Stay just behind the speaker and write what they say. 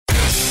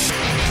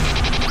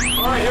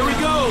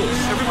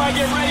right,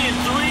 get ready in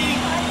 3,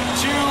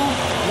 2,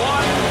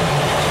 1.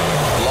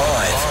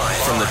 Live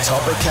from the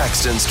top of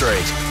Caxton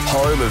Street,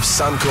 home of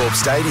Suncorp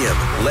Stadium,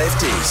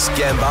 Lefties,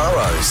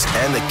 Gambaros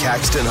and the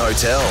Caxton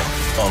Hotel.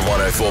 On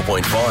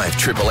 104.5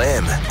 Triple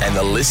M and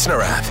the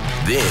Listener app.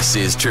 This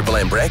is Triple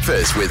M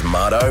Breakfast with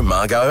Marto,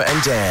 Margot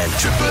and Dan.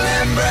 Triple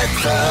M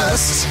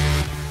Breakfast.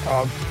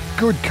 Oh,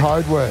 good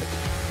code word.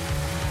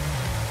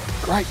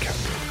 Great code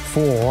word.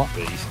 For,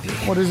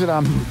 what is it?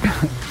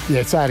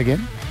 Yeah, say it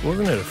again.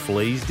 Wasn't it a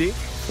flea's dick?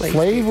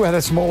 Flea had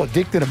a smaller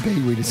dick than a bee,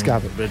 we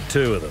discovered. But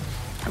two of them.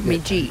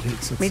 Midgie.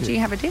 Midgie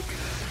have a dick?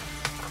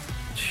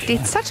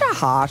 It's such a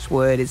harsh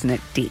word, isn't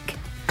it? Dick.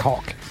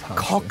 Cock.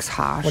 Cock's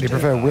harsh. What do you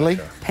prefer, Willy?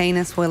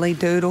 Penis, Willy,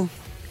 doodle.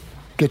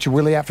 Get your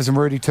Willy out for some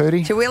Rudy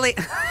Tooty? To Willy.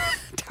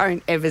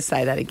 Don't ever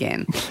say that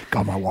again.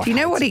 God, my wife. Do you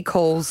know hates what it. he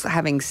calls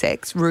having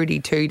sex? Rudy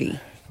Tooty.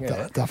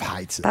 Dove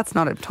hates it. That's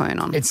not a turn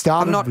on. It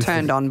started I'm not with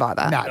turned on by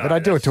that. No, but I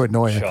do it to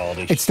annoy her.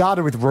 childish. It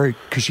started with root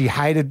because she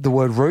hated the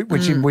word root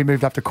when we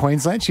moved up to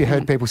Queensland. She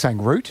heard people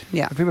saying root.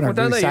 Yeah. People Well,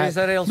 don't really they say use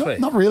it. that elsewhere?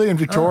 Not really in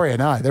Victoria,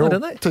 no. They're Oh, all do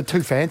they?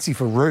 too fancy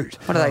for root.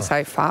 What do they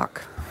say?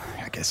 Fuck.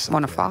 I guess so.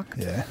 Want to fuck?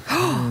 Yeah.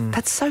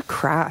 That's so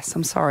crass.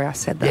 I'm sorry I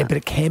said that. Yeah, but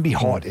it can be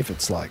hot if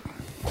it's like...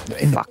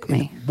 Fuck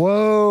me.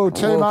 Whoa,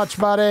 too much,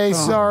 buddy.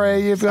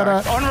 Sorry, you've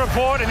got to... On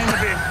report and in the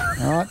bin.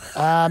 All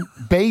right.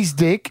 Bee's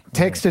dick,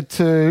 text it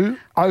to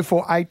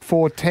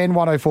 048410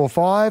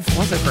 1045.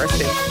 Was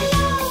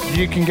aggressive.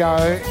 You can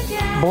go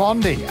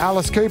Blondie,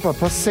 Alice Cooper,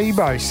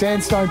 Placebo,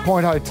 Sandstone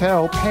Point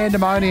Hotel,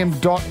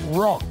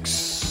 Pandemonium.rocks.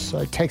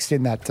 So text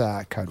in that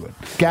code word.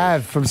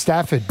 Gav from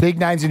Stafford, big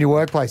names in your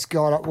workplace.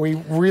 God, we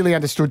really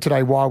understood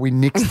today why we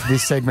nixed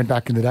this segment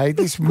back in the day.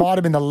 This might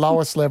have been the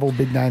lowest level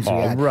big names we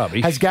had.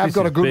 Rubbish. Has Gav This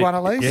got a is good big. one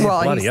at least? Yeah.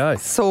 Well, bloody he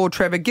oath. saw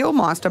Trevor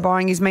Gilmeister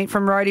buying his meat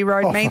from Roadie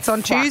Road Meats for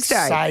on fuck's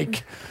Tuesday.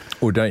 sake.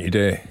 Well, don't you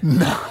dare.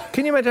 No.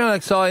 Can you imagine how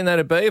exciting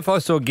that'd be if I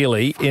saw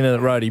Gilly in a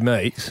roadie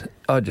meets?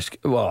 I'd just,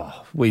 we'd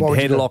What would you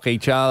headlock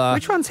each other.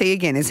 Which one's he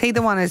again? Is he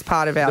the one who's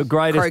part of our The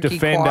greatest croaky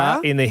defender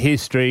choir? in the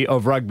history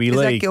of rugby Is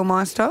that league.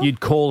 Gilmeister? You'd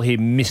call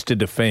him Mr.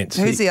 Defence.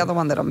 Who's the other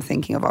one that I'm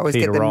thinking of? I always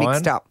Peter get them Ryan?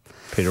 mixed up.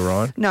 Peter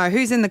Ryan? No,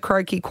 who's in the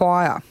croaky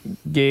choir?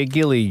 Yeah,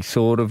 Gilly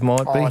sort of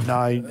might be. Oh, no.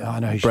 I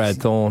know. Brad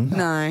Thorne.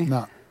 No.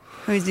 No.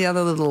 Who's the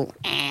other little...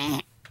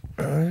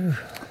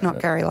 Not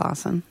Gary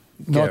Larson.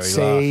 Not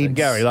Seeds.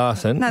 Gary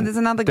Larson. No, there's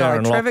another guy,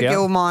 Darren Trevor Lockyer.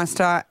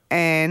 Gilmeister,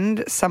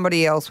 and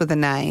somebody else with a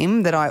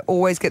name that I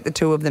always get the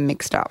two of them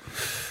mixed up.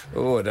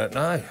 Oh, I don't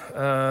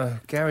know.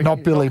 Gary.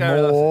 Not Billy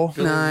Gary Moore.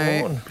 Larson, Billy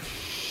No. Moore.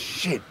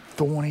 Shit.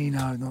 Thorny,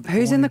 no. Not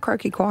Who's in Thorny. the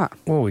croaky choir?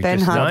 Well, we Ben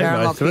just Hunt, named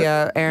Darren most of it.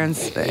 Lockyer,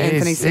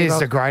 Anthony He's the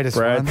Seabold. greatest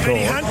Brad one.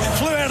 Thorne. Hunt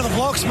flew out of the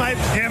blocks, mate.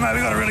 Yeah, mate,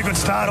 we got a really good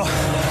start.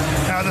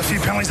 Had a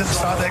few penalties at the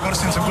start there, got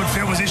us in some good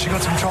field position,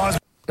 got some tries.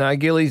 No,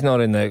 Gilly's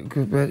not in there.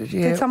 But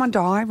yeah. Did someone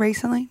die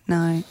recently?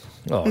 No.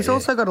 Oh, He's yeah.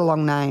 also got a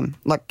long name,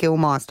 like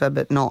Gilmeister,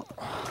 but not.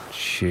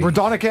 Shit.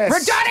 Radonicus.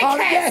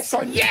 Radonicus!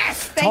 Oh,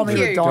 Yes, thank Tommy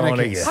you.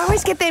 Radonicus. I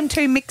always get them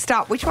two mixed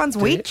up. Which one's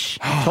which?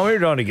 Tommy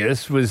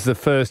Rodriguez was the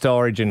first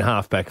Origin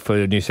halfback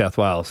for New South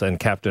Wales and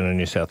captain of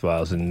New South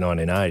Wales in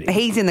 1980.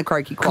 He's in the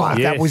croaky choir.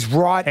 God, that was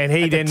right And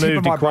he at the then tip of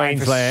moved to my brain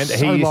for Queensland. so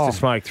He used long. to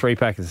smoke 3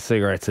 packets of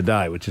cigarettes a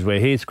day, which is where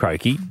he's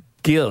croaky.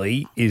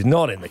 Gilly is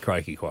not in the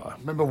croaky choir.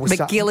 Remember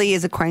But Gilly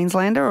is a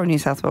Queenslander or a New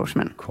South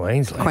Welshman?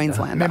 Queensland.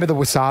 Queenslander. Remember the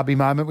wasabi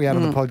moment we had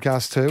on the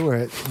podcast too,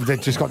 where they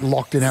just got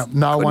locked in out.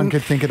 No one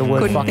could think of the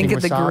word Couldn't fucking think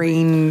of the wasabi.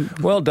 green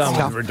Well done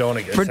stuff. with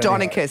Radonicus.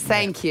 Radonicus,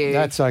 thank you.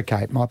 That's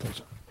okay. My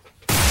pleasure.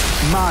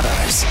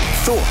 Marto's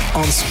Thought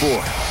on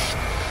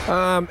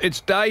Sport.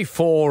 It's day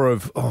 4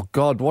 of, oh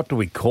God, what do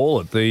we call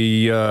it?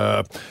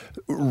 The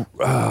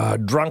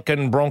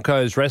drunken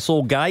Broncos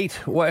wrestle gate.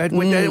 We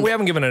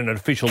haven't given it an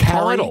official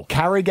title.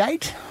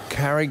 Carrigate?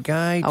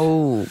 Carrigate.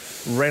 Oh,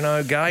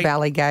 Renault Gate.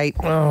 Valleygate.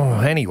 Oh,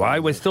 anyway,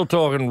 we're still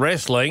talking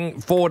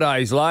wrestling 4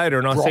 days later,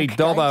 and I see Bronkgate?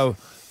 Dobbo.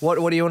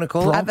 What do you want to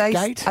call it?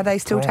 Bronkgate? Are they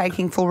still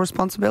taking full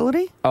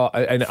responsibility? Oh,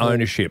 and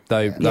ownership.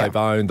 They've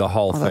owned the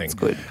whole thing. That's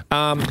good.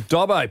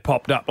 Dobbo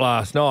popped up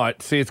last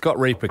night. See, it's got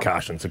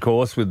repercussions, of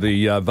course, with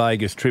the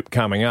Vegas trip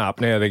coming up.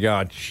 Now they're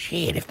going,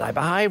 shit, if they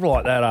behave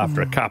like that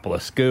after a couple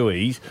of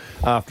skewies,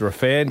 after a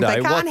fan day.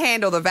 They can't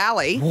handle the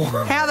Valley.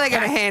 How are they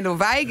going to handle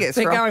Vegas?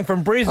 They're right? going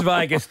from Bris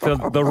Vegas to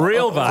the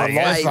real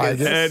Vegas. Las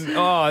Vegas.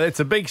 And, it's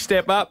a big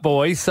step up,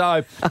 boys.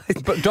 So,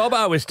 but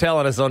Dobbo was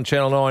telling us on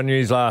Channel 9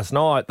 News last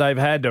night, they've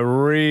had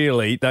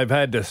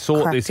to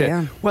sort Crack this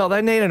down. out. Well,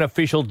 they need an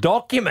official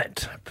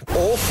document.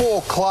 All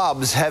 4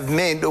 clubs have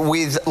met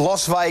with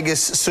Las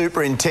Vegas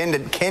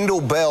Superintendent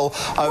Kendall Bell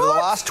over the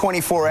last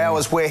 24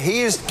 hours, where he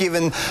has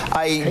given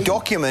a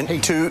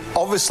document to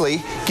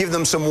obviously give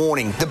them some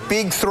warning. The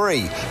big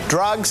 3,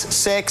 drugs,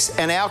 sex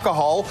and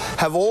alcohol,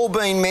 have all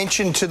been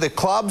mentioned to the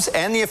clubs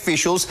and the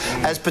officials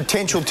as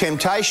potential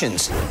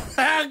temptations.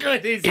 How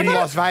good is In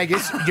Las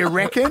Vegas, you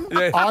reckon?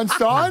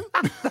 Einstein?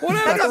 That's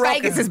what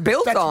Vegas is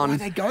built That's on. why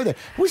they go there.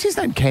 What's his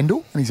name?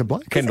 Kendall? And he's a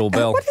bloke? Kendall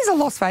Bell. What is a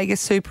Las Vegas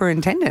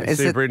superintendent? Is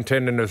it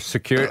Superintendent of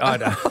Security. I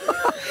don't.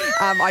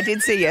 I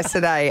did see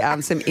yesterday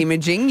some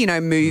imaging,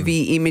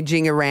 movie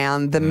imaging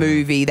around the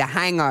movie The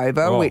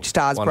Hangover, which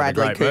stars one of the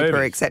Bradley great Cooper,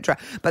 movies. etc.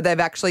 But they've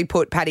actually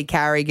put Paddy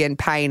Carrigan,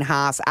 Payne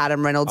Haas,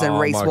 Adam Reynolds and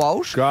Reece my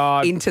Walsh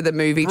God. into the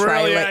movie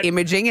trailer Brilliant.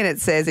 imaging, and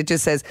it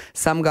just says,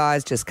 some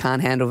guys just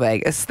can't handle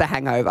Vegas, The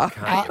Hangover.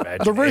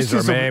 The Roosters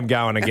Ezra will- Mam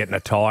going and getting a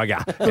tiger.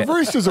 The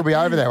Roosters will be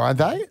over there, won't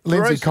they? Lindsay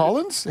Roosters-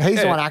 Collins, he's the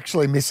Yeah. one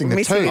actually missing the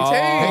Missing tooth. the tooth.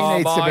 He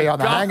needs to my be on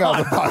the God.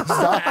 hangover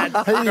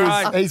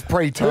poster. He's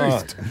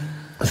pre-toothed.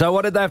 So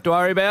what did they have to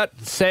worry about?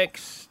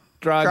 Sex,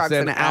 drugs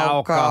and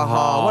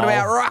alcohol. What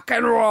about rock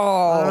and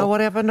roll? I don't know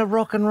what happened to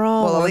rock and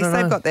roll. Well, I at least don't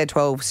they've know. got their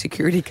 12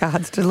 security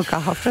guards to look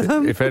after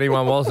them. If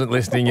anyone wasn't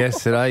listening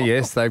yesterday,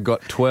 yes, they've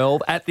got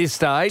 12 at this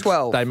stage.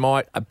 12. They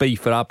might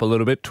beef it up a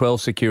little bit.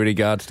 12 security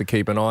guards to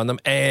keep an eye on them.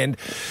 And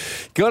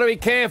got to be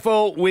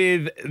careful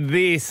with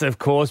this, of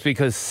course,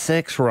 because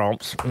sex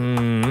romps.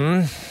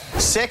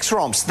 Sex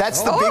romps,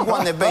 that's the big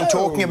one they've been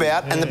talking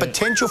about, and the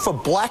potential for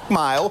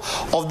blackmail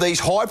of these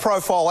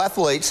high-profile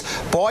athletes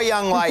by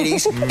young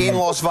ladies in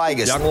Las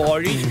Vegas. Young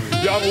ladies.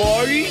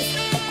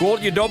 Go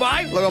on, you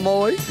dobby. Look at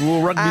Molly.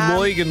 We'll rugby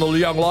league and the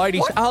young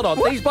ladies. Hold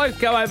on, these blokes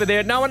go over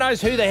there. No one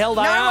knows who the hell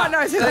they are. No one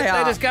knows who they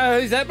are. They just go,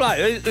 who's that bloke?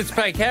 It's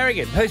Pat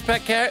Carrigan. Who's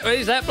Pat Carrigan?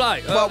 Who's that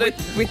bloke? Well,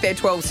 with their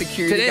 12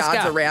 security Tedesco.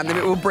 guards around them,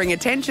 it will bring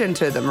attention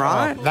to them,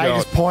 right? They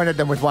just point at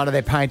them with one of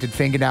their painted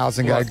fingernails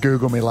and go,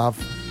 Google me, love.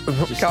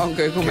 Go on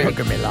Google me.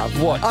 Google me,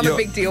 love. What? I'm a You're-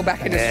 big deal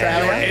back in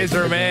Australia.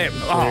 Ezra Mam.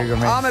 Google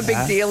me. I'm a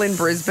big deal in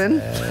Brisbane.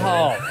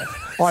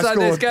 I So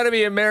there's scored- going to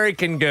be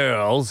American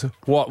girls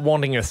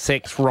wanting a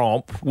sex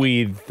romp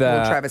with...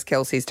 Well, Travis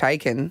Kelce's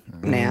taken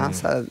now,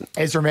 so...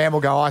 Ezra Mam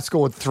will go, I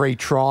scored 3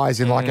 tries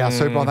in like our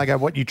Super Bowl. And they go,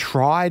 what, you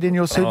tried in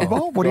your Super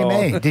Bowl? What do you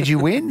God. mean? Did you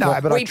win? No,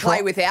 but I We play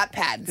tried. without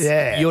pads.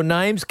 Yeah. Your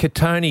name's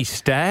Katoni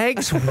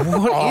Staggs? What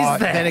is that?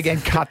 Then again,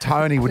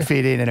 Katoni would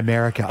fit in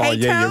America. Hey,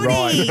 yeah, you're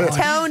Tony! right.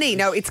 Tony!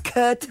 No, it's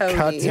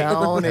Kurtoni.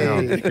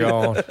 Katoni.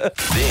 God.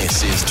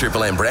 This is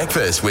Triple M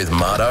Breakfast with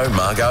Marto,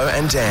 Margot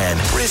and Dan.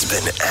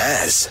 Brisbane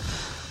as.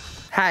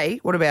 Hey,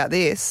 what about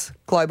this?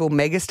 Global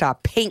megastar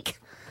Pink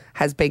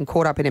has been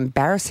caught up in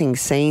embarrassing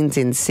scenes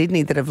in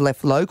Sydney that have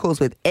left locals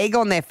with egg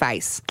on their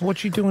face.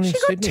 What's she doing in She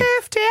got Sydney?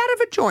 turfed out of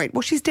a joint.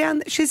 Well, she's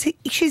down. She's here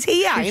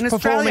in Australia.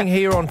 performing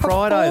here on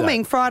Friday, though.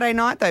 Performing Friday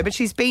night though, but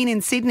she's been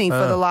in Sydney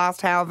for the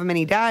last however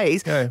many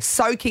days, Yeah.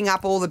 soaking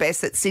up all the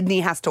best that Sydney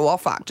has to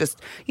offer. Just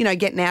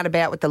getting out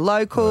about with the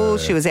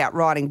locals. She was out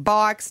riding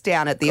bikes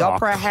down at the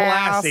Opera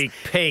House, classic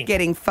Pink.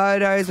 getting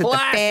photos with the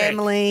Classic.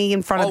 family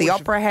in front of the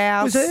Opera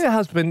House. Was her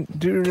husband,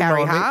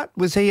 Carrie Hart?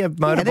 Was he a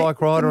motorbike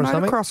rider or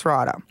something? Motocross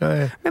rider. Yeah.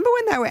 Remember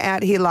when they were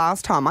out here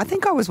last time? I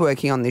think I was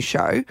working on this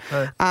show.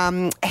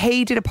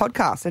 He did a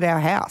podcast at our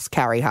house,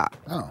 Carrie Hart.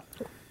 Oh.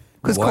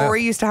 Because Wow.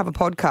 Corey used to have a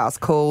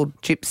podcast called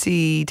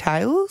Gypsy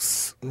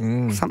Tales,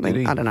 something. did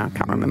he? I don't know. I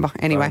can't remember.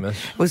 Anyway, Famous.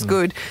 it was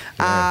good.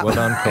 Well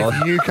done, Cod.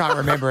 If you can't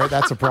remember it,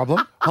 that's a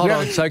problem. Hold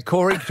on. So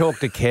Corey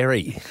talked to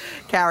Kerry.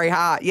 Carrie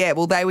Hart, yeah.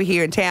 Well, they were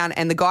here in town,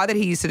 and the guy that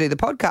he used to do the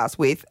podcast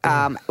with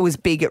was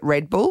big at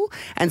Red Bull,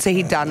 and so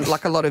he'd done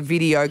like a lot of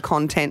video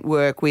content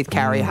work with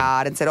Carrie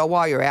Hart, and said, "Oh,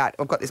 while you're out,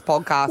 I've got this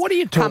podcast. What do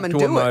you talk Come and to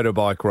a do it."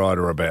 motorbike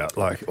rider about?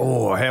 Like,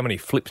 how many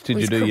flips did you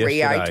His do career.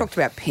 yesterday? He talked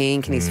about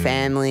Pink and his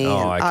family.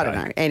 Oh, And I don't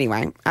okay. know. Anyway,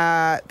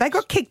 they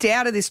got kicked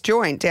out of this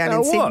joint down in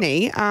what?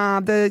 Sydney.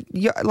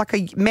 Like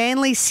a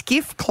Manly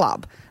skiff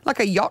club, like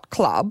a yacht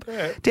club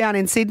down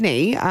in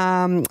Sydney.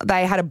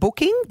 They had a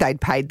booking. They'd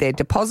paid their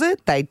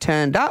deposit. They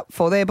turned up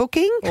for their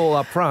booking. All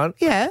up front.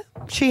 Yeah,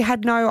 she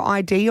had no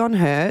ID on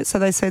her, so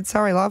they said,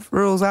 "Sorry, love.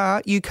 Rules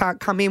are you can't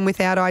come in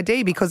without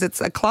ID because it's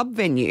a club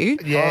venue."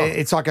 Yeah,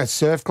 it's like a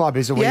surf club,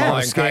 is it? Where Yeah. you Oh,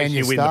 want in to scan case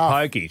your you win the stuff.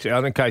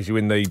 pokies. In case you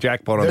win the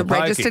jackpot on The the pokies.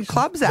 Registered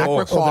Clubs Act Or-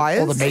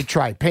 requires- Or the meat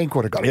tray. Pink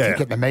would have got it. Yeah. You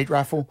get the meat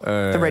raffle.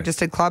 The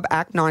Registered Club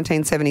Act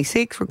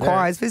 1976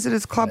 requires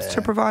visitors clubs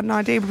to provide an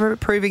ID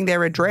proving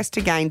their address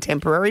to gain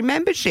temporary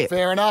membership.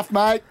 Fair enough,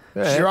 mate.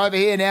 You're over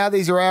here now.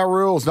 These are our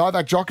rules.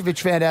 Novak Djokovic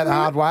found out the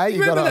hard way.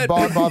 You've got to Remember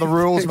abide by the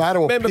rules, mate,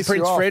 or Remember piss you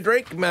Prince off.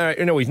 Frederick?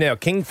 He's now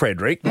King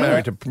Frederick,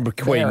 married to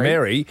Queen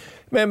Mary.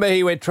 Remember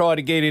he went try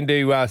to get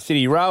into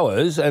City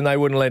Rowers and they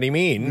wouldn't let him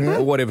in,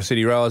 or whatever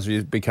City Rowers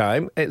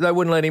became. They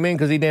wouldn't let him in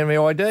because he didn't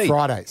have any ID.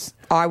 Fridays.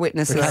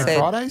 Eyewitnesses Okay, said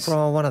Fridays?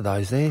 Oh, one of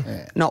those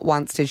there. not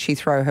once did she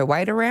throw her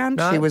weight around.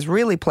 No. She was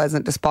really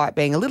pleasant despite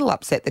being a little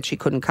upset that she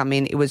couldn't come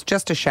in. It was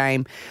just a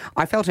shame.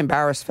 I felt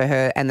embarrassed for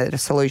her and that a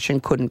solution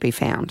couldn't be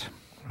found.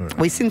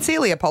 We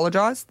sincerely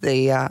apologise,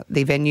 the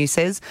venue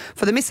says,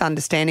 for the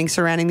misunderstanding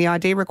surrounding the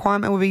ID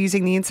requirement. We'll be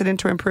using the incident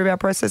to improve our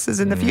processes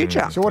in the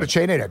future. So what did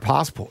she need? Her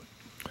passport.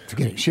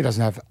 Forget it. She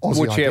doesn't have Aussie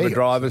Would she ID. have a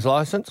driver's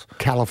licence?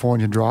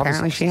 Californian driver's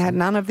Apparently she had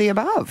none of the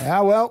above.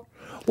 Ah, well.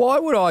 Why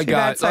would I Too go?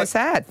 bad, so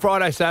sad.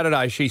 Friday,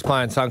 Saturday, she's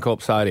playing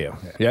Suncorp Stadium.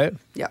 Yeah?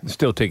 Yep.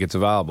 Still tickets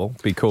available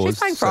because... She's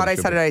playing Friday,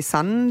 Suncorp- Saturday,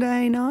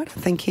 Sunday night, I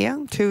think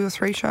here. 2 or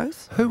 3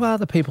 shows. Who are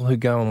the people who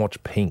go and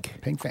watch Pink?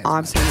 Pink fans.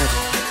 I've seen her.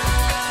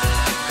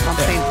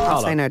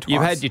 I've seen her twice.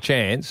 You've had your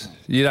chance.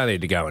 You don't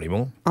need to go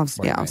anymore. I've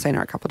seen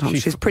her a couple of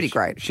times. She's pretty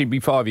great. She'd be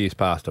 5 years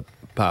past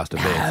past a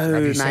bend.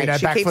 Have you seen her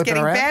She keeps backflipping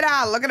getting around?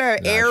 better. Look at her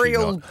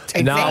aerial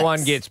techniques. No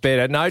one gets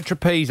better. No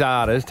trapeze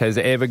artist has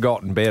ever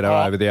gotten better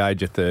over the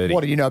age of 30.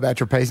 What do you know about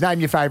trapeze? Name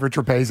your favourite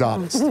trapeze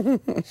artist.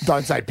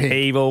 Don't say Pink.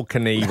 Evil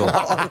Knievel.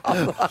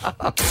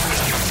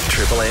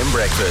 Triple M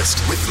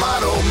Breakfast. With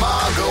Marto,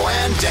 Margo,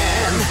 and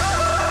Dan.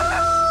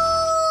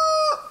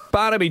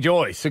 Barnaby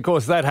Joyce, of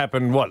course, that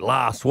happened,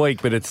 last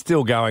week, but it's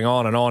still going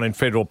on and on in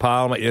federal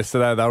parliament.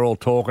 Yesterday, they were all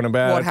talking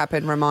about What it.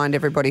 happened? Remind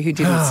everybody who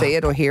didn't see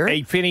it or hear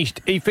it.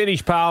 He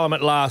finished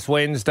Parliament last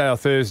Wednesday or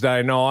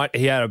Thursday night.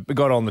 He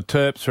got on the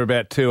Terps for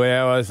about 2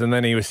 hours, and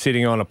then he was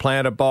sitting on a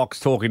planter box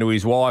talking to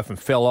his wife and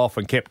fell off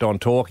and kept on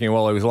talking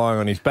while he was lying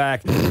on his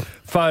back.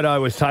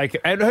 Photo was taken.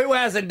 And who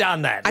hasn't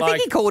done that? I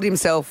think he called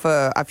himself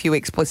a few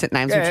explicit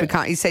names, which we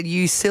can't. He said,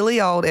 "You silly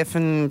old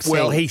effing."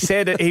 Well, he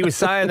said it. He was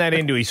saying that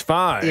into his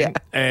phone, Yeah.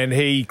 and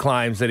he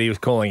claims that he was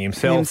calling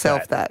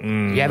himself that.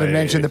 You haven't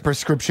mentioned the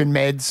prescription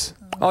meds.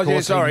 Oh, Of yeah,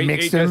 course, sorry. He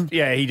mixed them.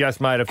 He just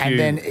made a few. And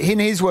then, in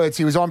his words,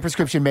 he was on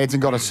prescription meds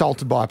and got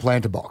assaulted by a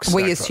planter box.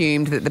 We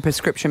assumed that the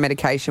prescription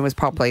medication was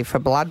probably for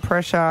blood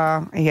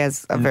pressure. He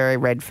has a very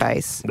red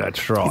face.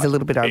 That's right. He's a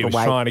little bit He was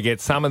overweight. trying to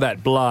get some of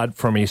that blood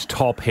from his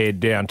top head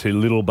down to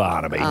little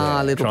Barnaby. Little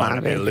Trying to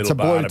Barnaby. get little It's a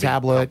blue Barnaby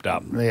tablet. pumped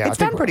up. Yeah, It's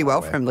done pretty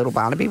well for him, little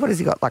Barnaby. What has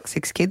he got, like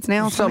 6 kids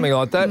now? or Something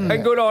like that.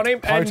 And good on him.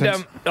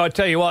 Potent. And I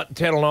tell you what,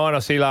 Channel 9, I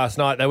see last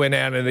night, they went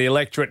out in the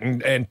electorate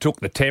and took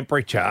the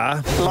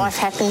temperature. Life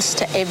happens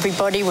to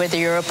everybody, whether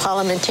you're a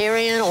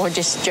parliamentarian or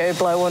just Joe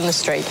Blow on the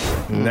street.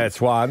 And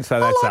that's one. So I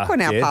that's like when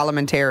our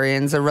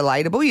parliamentarians are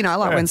relatable. You know,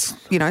 like when,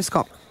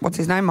 Scott, what's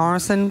his name,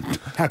 Morrison,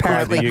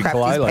 apparently the crapped his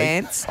ukulele.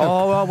 pants.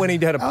 Oh, well, when he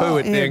had a poo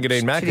at the Engadine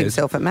Shit Macca's.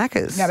 himself at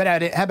Macca's. Yeah, but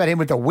how about him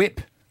with the whip?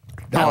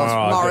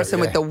 Morrison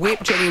with the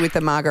whip, Jenny with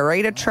the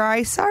margarita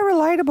tray. So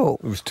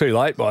relatable. It was too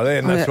late by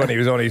then. That's when he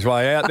was on his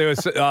way out. There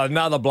was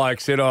another bloke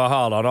said, "Oh,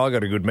 hold on, I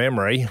got a good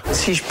memory."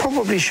 He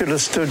probably should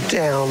have stood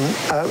down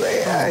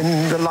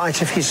in the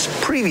light of his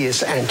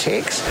previous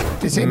antics.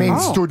 Does he mean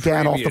stood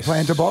down off the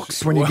planter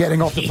box when you're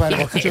getting off the planter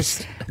box?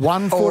 Just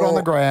 1 foot on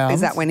the ground.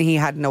 Is that when he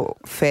had an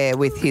affair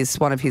with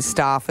one of his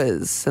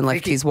staffers and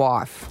left his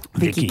wife,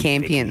 Vicky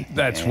Campion?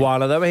 That's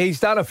one of them. He's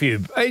done a few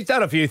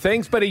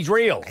things, but he's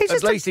real.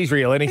 At least he's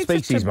real, and he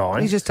speaks his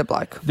mind. He's just a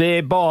bloke.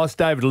 Their boss,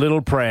 David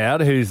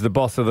Littleproud, who's the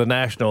boss of the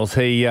Nationals,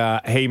 he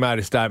made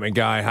a statement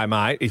going, "Hey,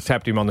 mate," he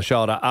tapped him on the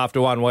shoulder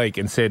after 1 week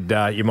and said,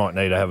 "You might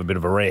need to have a bit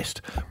of a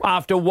rest."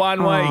 After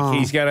 1 week,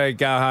 he's going to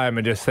go home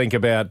and just think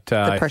about...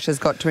 the pressure's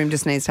got to him,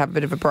 just needs to have a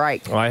bit of a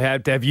break.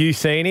 Have you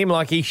seen him?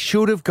 Like, he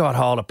should have got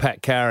hold of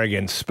Pat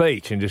Carrigan's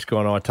speech and just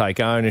gone, "I take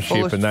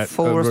ownership and that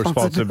full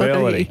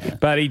responsibility."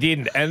 But he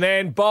didn't. And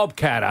then Bob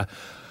Catter,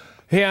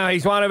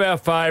 he's one of our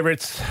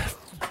favourites.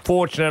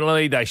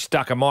 Fortunately, they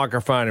stuck a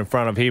microphone in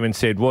front of him and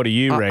said, "What do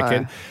you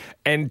reckon?"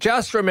 And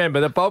just remember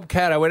that Bob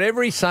Catter,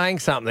 whenever he's saying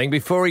something,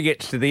 before he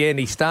gets to the end,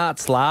 he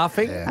starts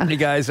laughing. Yeah. He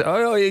goes,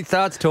 he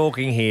starts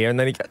talking here, and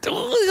then he goes,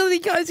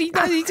 he's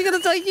going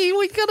to say,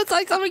 "We've got to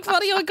say something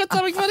funny. I've got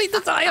something funny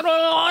to say." Come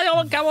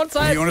on,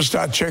 say it. You want to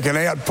start checking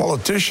out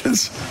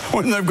politicians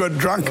when they've got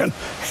drunk and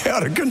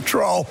out of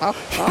control?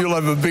 You'll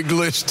have a big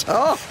list.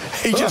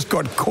 He just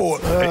got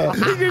caught.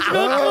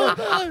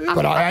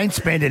 But I ain't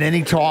spending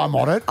any time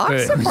on it.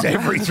 It's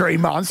every 3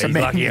 months. He's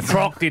lucky a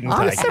croc didn't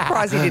I'm take it.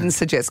 surprised he didn't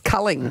suggest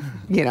culling,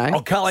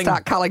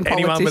 start culling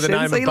anyone politicians. with the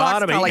name of He likes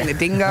Barnaby. culling the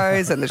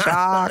dingoes and the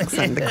sharks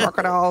and the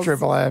crocodiles.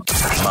 Triple M.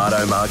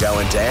 Marto, Margo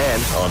and Dan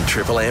on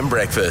Triple M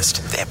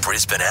Breakfast. They're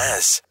Brisbane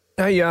as.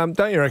 Hey,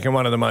 don't you reckon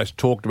one of the most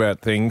talked about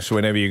things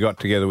whenever you got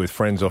together with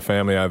friends or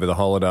family over the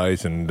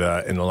holidays and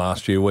in the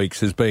last few weeks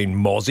has been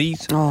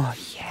mozzies? Oh,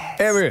 yes.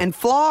 And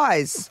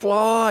flies.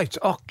 Flies.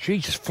 Oh,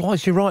 Jesus,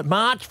 flies, you're right.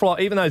 March fly.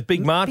 Even those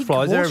big March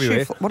flies, they're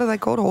everywhere. What are they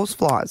called? Horse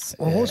flies.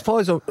 Well, horse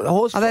flies are...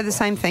 Are they the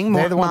same thing?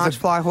 They're the ones March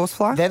that- fly, horse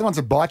fly? They're the ones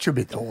that bite you a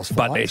bit, the horse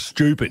flies. But they're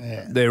stupid.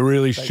 Yeah. They're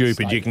really stupid.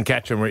 stupid. You can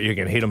catch them, you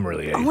can hit them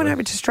really easily. I went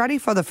over to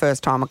Struddy for the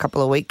first time a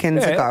couple of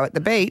weekends Yeah. ago at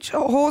the beach.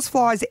 Horse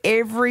flies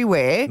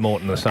everywhere.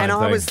 Morton, the same And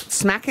I thing. was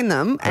smacking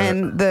them,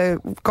 and the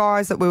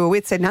guys that we were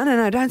with said,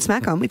 no, don't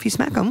smack them. If you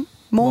smack them,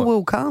 more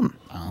will come.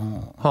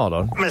 Hold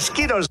on.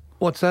 Mosquitoes.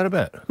 What's that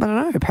about? I don't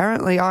know.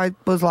 Apparently, I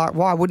was like,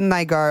 why wouldn't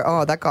they go,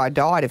 oh, that guy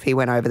died if he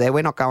went over there.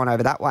 We're not going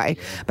over that way.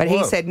 But he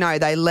Whoa. said, no,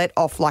 they let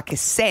off like a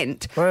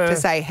scent to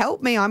say,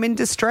 help me, I'm in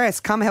distress,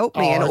 come help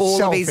me. And it's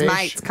all of his selfish.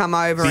 mates come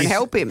over and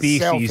help him.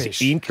 This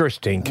Selfish. is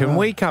interesting. Can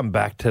we come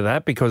back to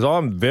that? Because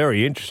I'm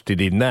very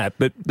interested in that.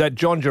 But that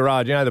John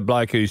Gerard, the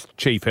bloke who's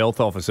chief health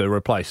officer,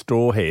 replaced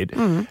Strawhead,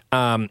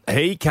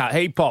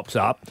 he pops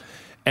up.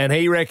 And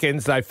he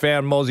reckons they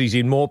found mozzies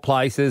in more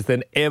places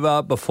than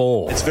ever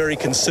before. It's very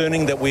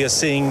concerning that we are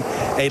seeing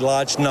a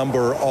large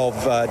number of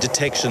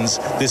detections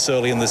this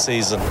early in the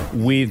season.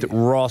 With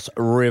Ross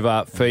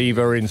River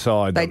fever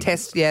inside They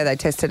them.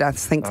 tested, I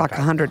think, like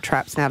 100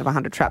 traps. And out of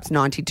 100 traps,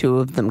 92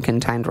 of them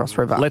contained Ross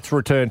River. Let's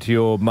return to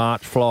your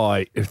March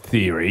fly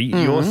theory.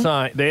 You're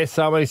saying there's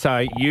somebody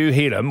saying you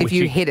hit them. If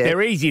you hit it-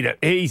 they're easy to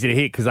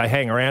hit because they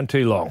hang around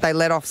too long. They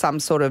let off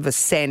some sort of a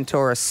scent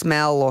or a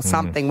smell or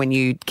something when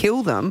you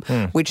kill them.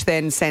 which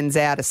then sends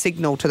out a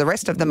signal to the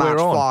rest of the March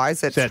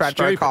flies at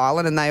Stradbroke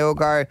Island, and they all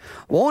go,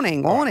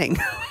 warning, warning.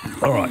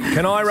 All right,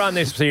 can I run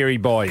this theory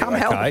by you? Come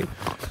help.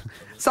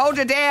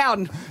 Soldier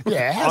down.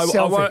 Yeah, how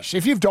selfish.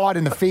 If you've died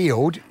in the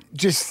field,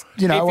 just,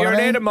 if you're an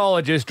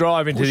etymologist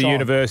driving to the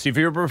university, if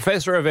you're a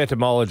professor of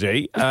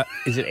etymology,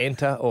 is it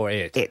enter or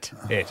et?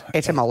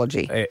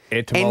 Etymology. Etymology.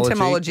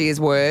 Entomology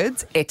is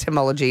words,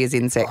 etymology is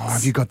insects. Oh,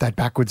 have you got that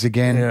backwards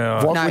again?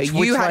 Yeah. Which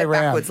you had it way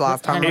backwards round?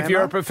 last time. If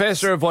you're a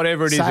professor of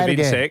whatever it is of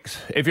insects,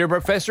 if you're a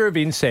professor of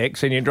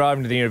insects and you're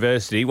driving to the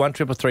university,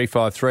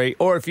 133353,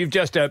 or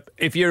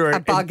if you're a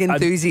bug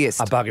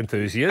enthusiast. A bug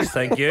enthusiast,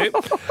 thank you.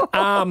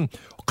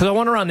 Because I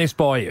want to run this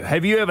by you.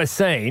 Have you ever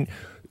seen?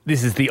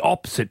 This is the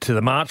opposite to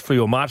the March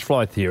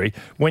fly theory.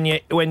 When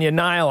you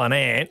nail an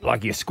ant,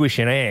 like you squish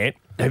an ant,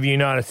 have you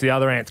noticed the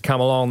other ants come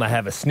along, they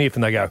have a sniff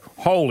and they go,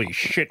 holy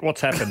shit,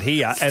 what's happened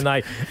here? And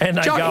they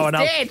go and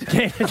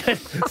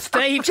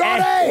Steve,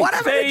 Johnny! What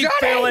happened to Johnny?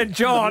 Phil and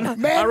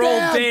John are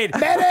all dead.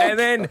 Medic! And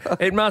then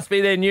it must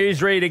be their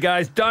newsreader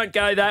goes, don't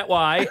go that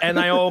way. And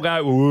they all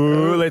go,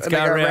 ooh, let's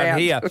go around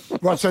here.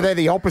 Right, so they're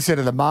the opposite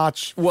of the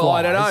March Well,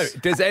 flies. I don't know.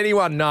 Does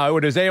anyone know,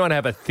 or does anyone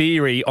have a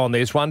theory on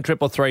this?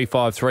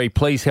 133353,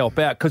 please help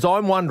out. Because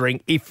I'm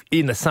wondering if,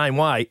 in the same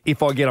way,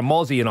 if I get a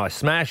mozzie and I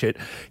smash it,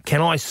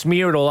 can I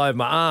smear it all over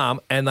my arm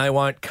and they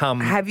won't come?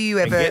 Have you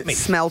ever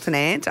smelt an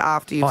ant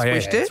after you've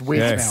squished it? It's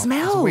weird smell.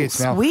 Smells. It's a weird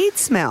smell. Weird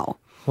smell.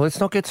 Well, let's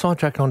not get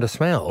sidetracked onto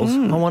smells.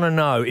 I want to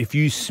know if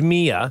you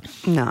smear...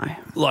 No.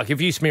 Like,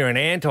 if you smear an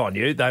ant on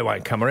you, they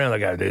won't come around. They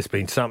go, there's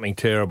been something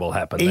terrible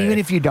happen there. Even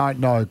if you don't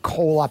know,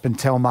 call up and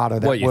tell Marto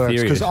that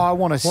works. Because I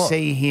want to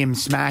see him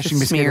smashing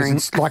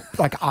mosquitoes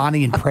like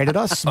Arnie in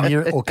Predator,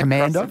 or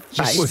Commando,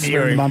 just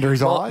smearing him under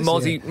his eyes.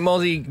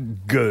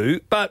 Mozzie goo.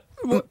 But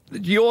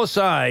you're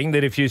saying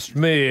that if you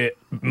smear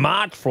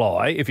March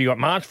fly, if you got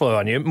March fly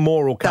on you,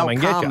 more will come and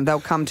get you. They'll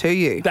come to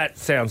you. That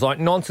sounds like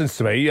nonsense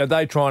to me. Are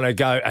they trying to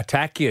go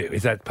attack you?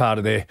 Is that part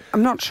of their...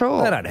 I'm not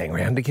sure. They don't hang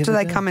around together. Do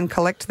they come and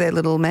collect their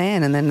little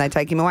man and then they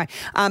take him away?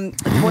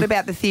 What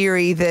about the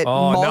theory that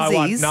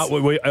mozzies...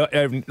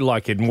 No,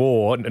 like in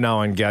war, no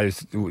one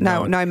goes...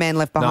 No man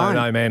left behind.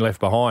 No man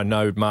left behind.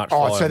 No March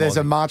fly. Oh, so there's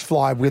a March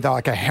fly with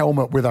like a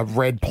helmet with a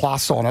red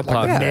plus on it.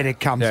 Like the medic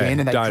comes in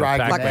and they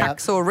drag him out. Like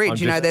Hacksaw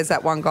Ridge. There's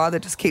that one guy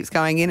that just keeps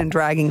going in and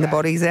dragging the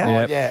bodies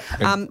out. Yeah.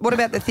 What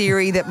about the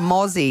theory that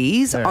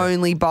mozzies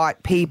only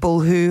bite people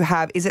who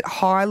have, is it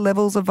high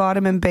levels of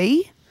vitamin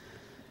B?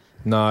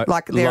 No,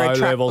 like they're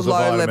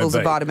low levels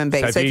of vitamin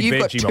B. So if you've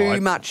got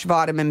too much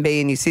vitamin B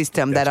in your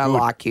system, they don't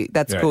like you.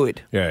 That's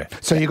good. Yeah.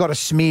 So you've got to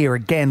smear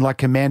again, like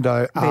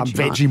Commando,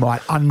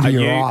 Vegemite under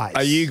your eyes.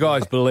 Are you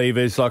guys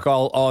believers? Like,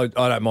 I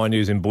don't mind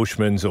using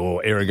Bushmans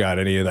or irrigate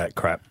any of that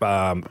crap.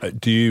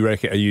 Do you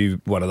reckon? Are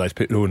you one of those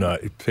people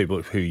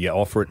who you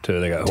offer it to?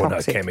 They go,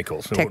 no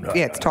chemicals.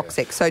 It's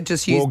toxic. So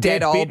just use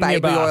dead old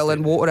baby oil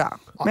and water.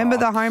 Remember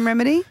the home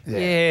remedy?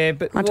 Yeah,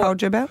 but I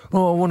told you about.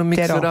 Oh, I want to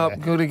mix it up.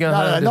 Got to go.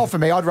 No, not for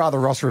me. I'd rather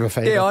Ross River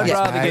fever. Yeah, I'd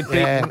rather get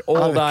beaten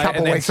all day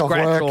and then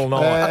scratch all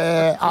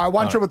night.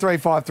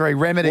 133353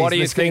 remedies. What do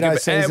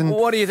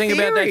you think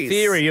about that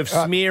theory of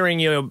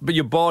smearing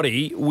your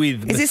body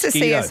with Is this a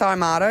CSI,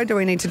 Marto? Do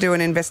we need to do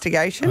an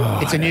investigation?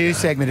 It's a new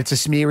segment. It's a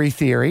smeary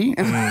theory.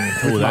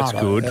 Oh, that's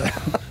good.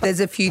 There's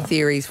a few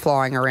theories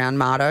flying around,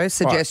 Marto.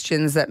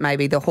 Suggestions that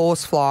maybe the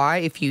horsefly,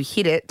 if you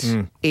hit it,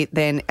 it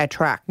then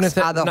attracts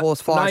other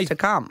horseflies to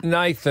come.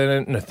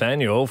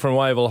 Nathaniel from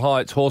Wavell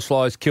Heights,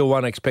 horseflies kill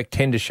one, expect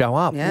 10 to show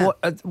up. Yeah.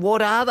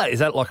 What are they? Is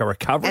that like a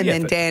recovery And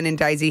then effort? Dan in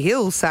Daisy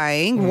Hill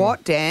saying,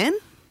 what, Dan?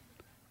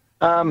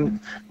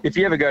 If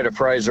you ever go to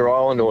Fraser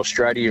Island or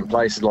Australia and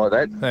places like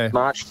that,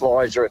 March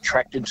flies are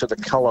attracted to the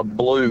colour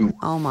blue.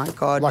 Oh, my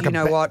God. Like you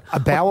know what?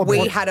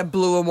 We had a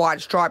blue and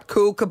white stripe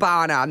cool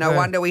cabana. No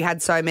wonder we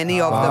had so many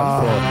of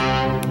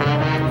them.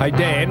 Hey,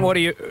 Dan,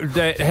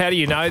 how do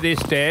you know this,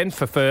 Dan,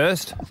 for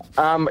first?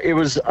 It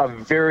was a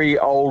very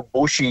old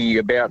bushie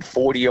about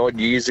 40-odd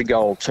years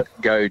ago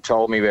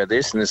told me about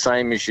this, and the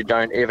same as you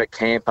don't ever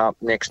camp up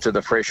next to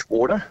the fresh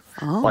water,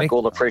 like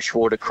all the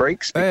freshwater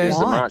creeks, because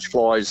the March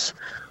flies...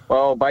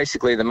 Well,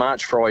 basically, the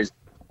March flies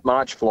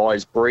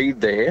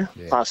breed there.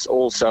 Plus,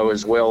 also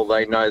as well,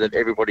 they know that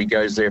everybody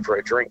goes there for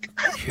a drink.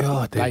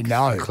 God, they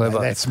know. Clever.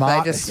 They're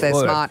smart. They're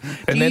smart.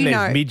 And then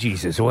there's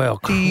midgies as well.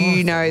 Do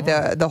you know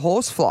the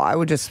horsefly?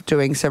 We're just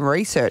doing some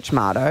research,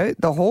 Marto.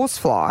 The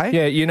horsefly.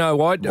 Yeah, you know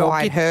what?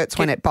 Why it hurts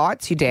when it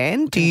bites you,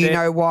 Dan? Do you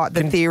know what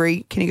the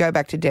theory? Can you go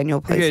back to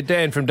Daniel, please? Yeah,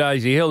 Dan from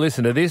Daisy Hill.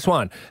 Listen to this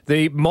one.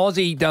 The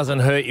mozzie doesn't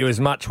hurt you as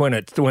much when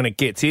it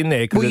gets in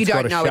there because it's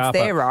got a sharper. Well, you don't know it's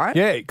there, right?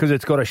 Yeah, because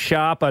it's got a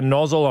sharper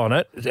nozzle on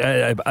it,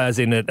 as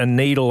in a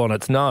needle on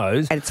its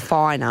nose. And it's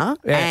finer,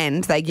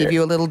 and they give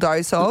you a little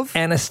dose of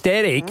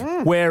anaesthetic,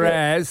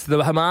 whereas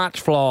the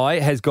March fly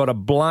has got a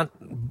blunt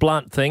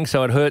blunt thing,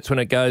 so it hurts when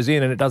it goes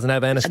in, and it doesn't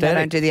have And anaesthetic. they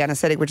don't do the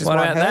anaesthetic, which is What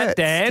why it about that, hurts.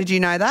 Dan? Did you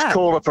know that? It's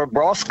called a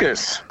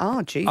proboscis.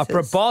 Oh, Jesus. A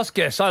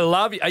proboscis. I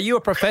love you. Are you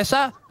a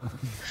professor?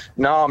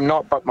 No, I'm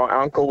not, but my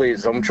uncle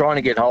is. I'm trying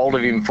to get hold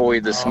of him for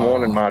you this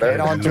morning, mate. Get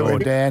on to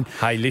it, Dan.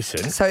 Hey,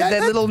 listen. So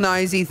that little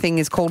nosy thing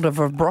is called a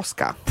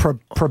vibroska.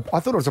 I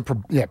thought it was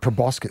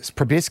proboscis.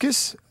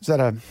 Proboscis? Is that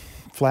a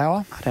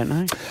flower? I don't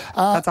know.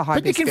 That's a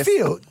But you can hibiscus.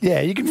 feel,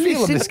 you can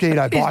feel a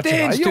mosquito bite. Is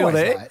Dan you still always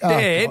there? say. Oh,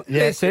 Dan, God,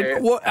 yeah.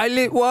 listen,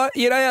 what,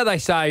 you know how they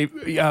say,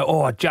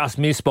 I just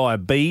missed by a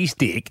bee's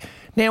dick?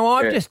 Now,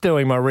 I'm just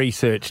doing my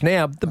research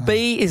now. The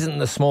bee isn't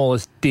the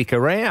smallest dick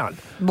around.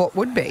 What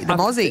would be? The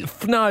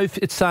mozzie? No,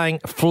 it's saying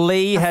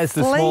flea has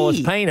the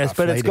smallest penis,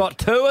 but it's got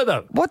two of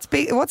them.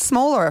 What's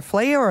smaller, a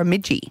flea or a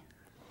midgie?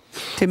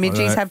 Do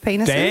midgies have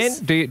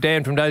penises?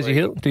 Dan from Daisy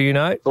Hill, do you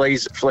know?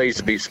 Fleas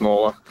a bit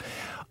smaller.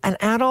 An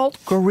adult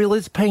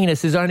gorilla's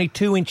penis is only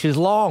 2 inches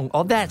long.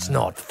 Oh, that's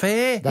not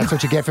fair. That's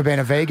what you get for being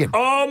a vegan.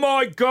 Oh,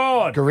 my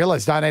God.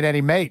 Gorillas don't eat any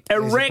meat.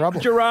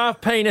 Erect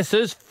giraffe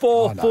penises,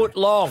 4 foot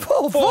long.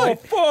 4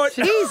 foot?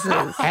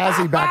 Jesus. How's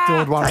he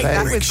backdoored one of Take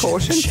that these? with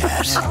caution.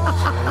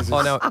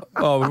 Oh, no.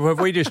 Oh, have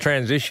we just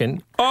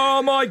transitioned?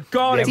 Oh, my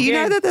God. Do you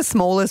know that the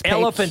smallest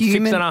elephant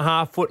human...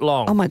 6.5 foot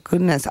long? Oh, my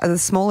goodness. The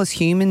smallest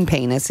human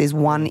penis is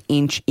 1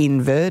 inch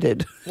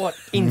inverted. What?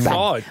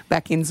 Inside?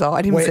 Back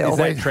inside himself. Is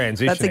that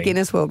transitioning? That's a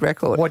Guinness World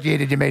Record. What year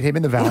did you meet him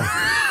in the valley?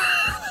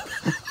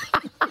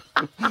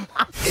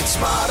 It's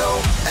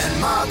Marto and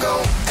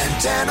Margot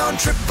and Dan on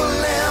Triple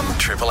M.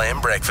 Triple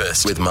M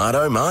Breakfast with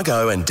Marto,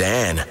 Margot and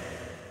Dan.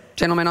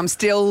 Gentlemen, I'm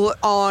still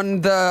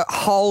on the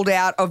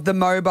holdout of the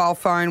mobile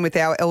phone with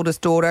our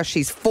eldest daughter.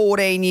 She's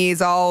 14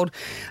 years old,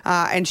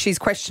 and she's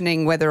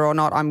questioning whether or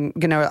not I'm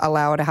going to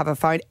allow her to have a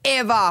phone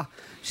ever.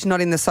 She's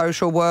not in the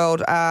social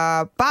world,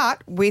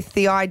 but with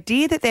the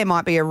idea that there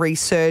might be a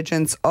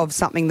resurgence of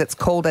something that's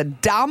called a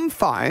dumb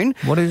phone.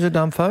 What is a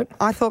dumb phone?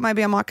 I thought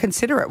maybe I might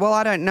consider it. Well,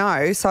 I don't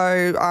know.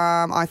 So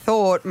I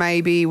thought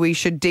maybe we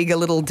should dig a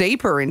little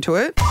deeper into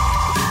it.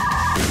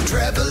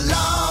 Trevor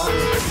Long,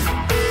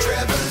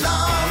 Trevor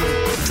Long,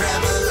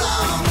 Trevor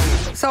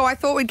Long. So I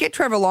thought we'd get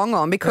Trevor Long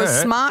on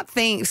because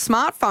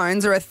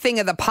smartphones are a thing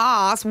of the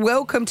past.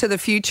 Welcome to the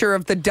future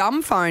of the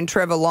dumb phone,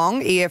 Trevor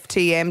Long,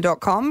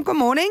 EFTM.com. Good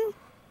morning.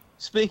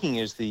 Speaking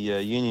as the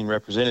union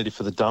representative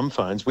for the dumb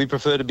phones, we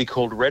prefer to be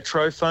called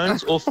retro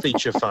phones or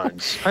feature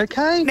phones.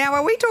 Okay? Now,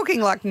 are we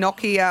talking like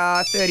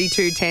Nokia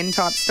 3210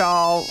 type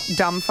style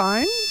dumb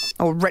phone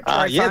or retro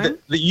phone?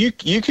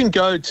 You can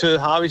go to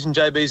Harvey's and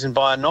JB's and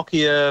buy a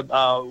Nokia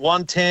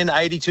 110,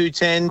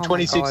 8210,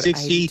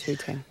 2660.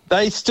 8210.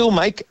 They still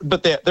make,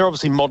 but they're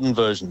obviously modern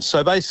versions.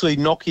 So basically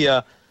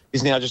Nokia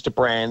is now just a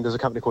brand. There's a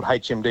company called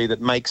HMD that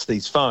makes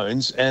these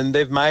phones, and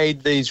they've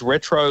made these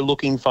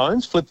retro-looking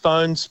phones, flip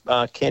phones,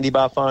 candy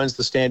bar phones,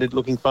 the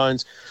standard-looking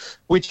phones,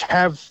 which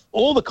have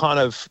all the kind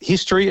of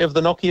history of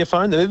the Nokia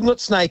phone. They've even got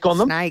Snake on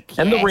them the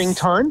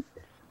ringtone,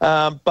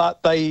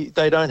 but they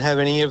don't have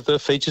any of the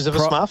features of a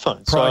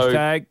smartphone. Price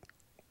tag?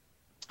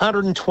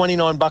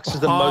 $129 is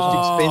the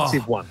most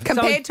expensive one.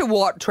 Compared to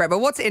what, Trevor?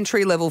 What's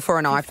entry level for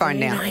an iPhone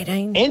now?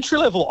 Entry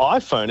level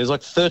iPhone is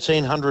like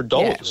 $1,300.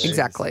 Yeah,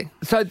 exactly.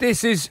 So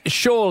this is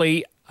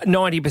surely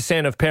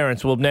 90% of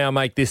parents will now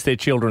make this their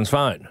children's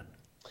phone.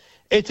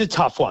 It's a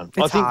tough one.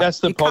 I think that's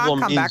the problem.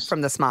 You can't come back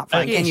from the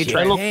smartphone, can you,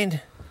 Trevor?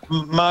 Trevor?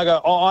 Margo,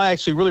 I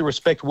actually really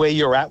respect where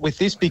you're at with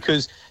this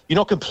because you're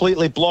not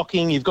completely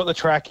blocking. You've got the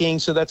tracking,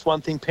 so that's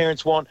one thing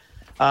parents want.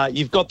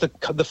 You've got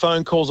the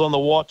phone calls on the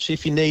watch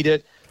if you need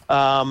it.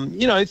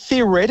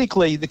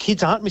 Theoretically, the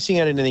kids aren't missing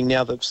out on anything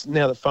now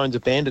that phones are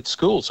banned at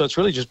school. So it's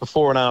really just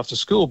before and after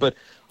school. But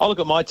I look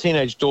at my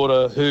teenage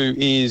daughter who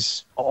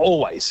is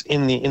always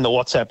in the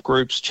WhatsApp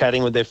groups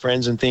chatting with their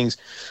friends and things,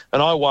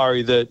 and I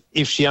worry that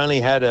if she only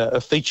had a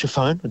feature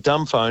phone, a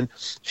dumb phone,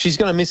 she's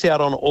going to miss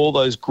out on all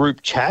those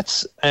group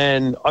chats,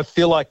 and I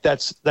feel like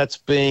that's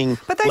being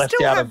left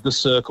out of the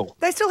circle.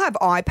 They still have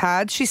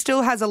iPads. She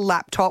still has a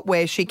laptop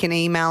where she can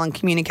email and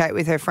communicate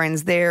with her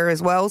friends there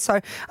as well. So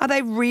are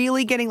they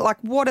really getting,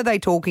 what are they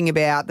talking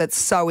about that's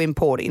so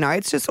important?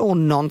 It's just all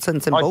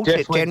nonsense and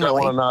bullshit generally. I definitely don't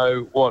want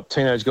to know what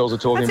teenage girls are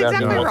talking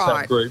about in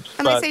WhatsApp groups.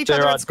 And they see each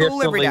other at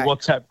school every day. There are definitely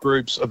WhatsApp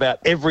groups about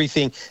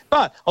everything.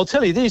 But I'll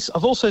tell you this,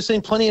 I've also seen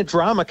plenty of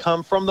drama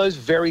come from those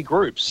very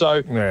groups.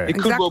 So it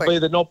could well be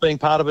that not being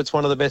part of it's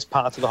one of the best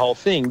parts of the whole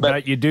thing.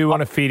 But you do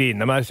want to fit in.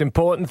 The most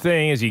important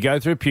thing as you go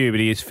through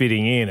puberty is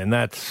fitting in, and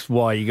that's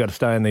why you got to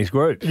stay in these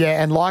groups.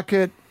 Yeah, and like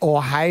it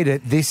or hate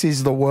it, this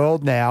is the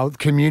world now.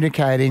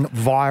 Communicating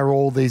via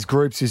all these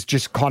groups is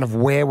just kind of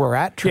where we're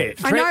at,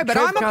 Trev. I know, but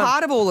I'm a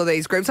part of all of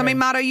these groups. I mean,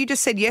 Marto, you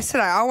just said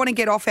yesterday, I want to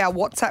get off our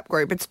WhatsApp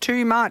group. It's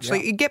too much. Yeah.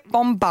 Like, you get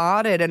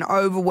bombarded and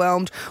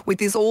overwhelmed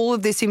with all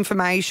of this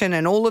information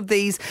and all of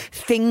these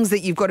things that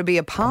you've got to be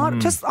a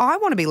part of. I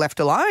want to be left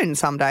alone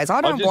some days. I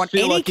don't want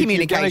any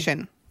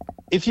communication.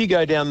 If you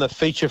go down the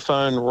feature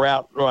phone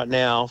route right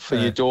now for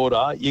your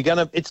daughter,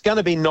 it's going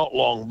to be not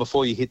long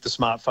before you hit the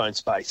smartphone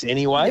space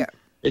anyway.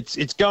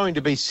 It's going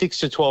to be 6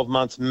 to 12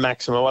 months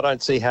maximum. I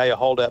don't see how you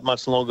hold out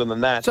much longer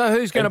than that. So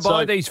who's going to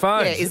buy these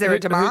phones? Yeah, is there a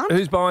demand?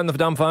 Who's buying the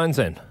dumb phones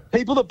then?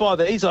 People that buy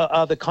these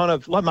are the kind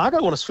of, like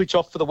Margot, want to switch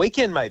off for the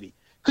weekend maybe.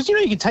 Because, you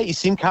can take your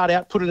SIM card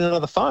out, put it in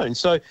another phone.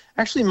 So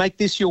actually make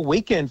this your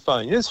weekend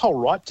phone. This whole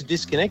right to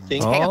disconnect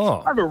thing.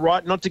 Oh. I have a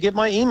right not to get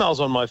my emails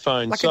on my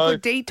phone. Like a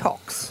good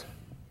detox.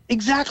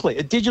 Exactly.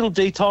 A digital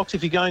detox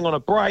if you're going on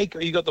a break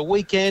or you got the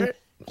weekend.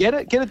 Get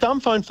a dumb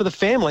phone for the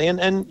family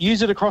and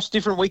use it across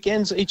different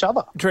weekends each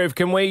other. Trev,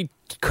 can we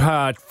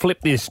flip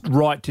this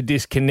right to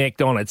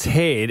disconnect on its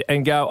head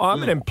and go,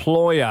 I'm an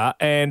employer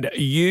and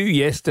you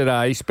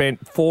yesterday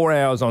spent 4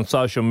 hours on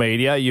social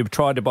media, you've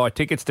tried to buy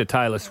tickets to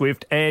Taylor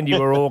Swift and you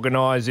were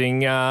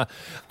organising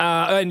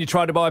and you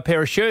tried to buy a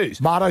pair of shoes.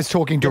 Marto's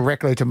talking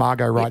directly to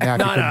Margot right now.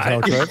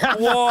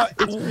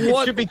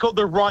 It should be called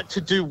the right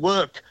to do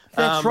work.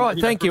 That's right.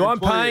 Thank you.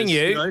 I'm paying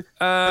you.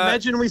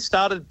 Imagine we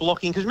started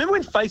blocking, because remember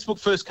when Facebook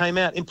first came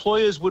out,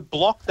 employers would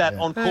block that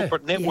on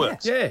corporate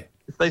networks. Yeah.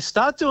 If they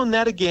start doing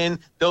that again,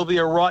 there'll be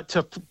a right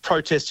to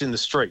protest in the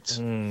streets.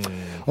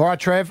 All right,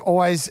 Trev,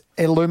 always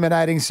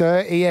illuminating,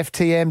 sir.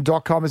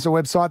 EFTM.com is the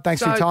website.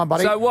 Thanks for your time,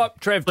 buddy. So what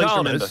Trev Please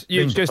told remember, us,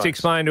 you've use just phones.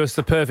 explained to us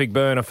the perfect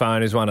burner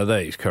phone is one of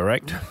these,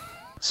 correct?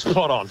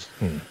 Spot on.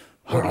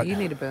 What do you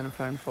need a burner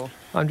phone for?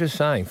 I'm just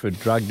saying, for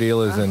drug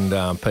dealers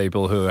and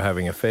people who are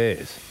having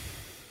affairs.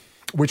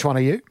 Which one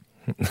are you?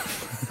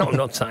 I'm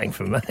not saying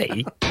for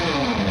me.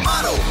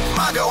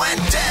 Margo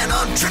and Dan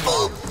on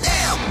Triple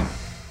M.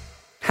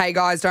 Hey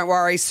guys, don't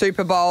worry,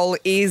 Super Bowl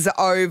is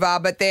over,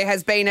 but there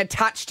has been a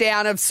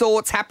touchdown of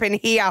sorts happen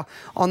here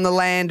on the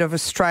land of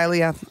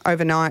Australia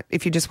overnight.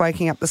 If you're just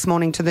waking up this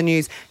morning to the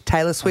news,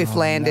 Taylor Swift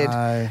landed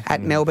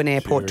at Melbourne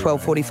Airport,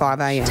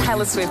 12:45am.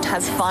 Taylor Swift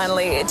has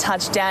finally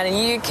touched down, and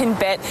you can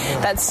bet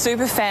that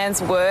super fans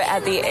were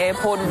at the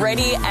airport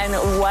ready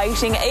and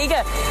waiting,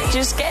 eager to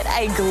just get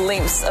a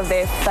glimpse of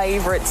their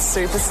favourite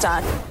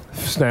superstar.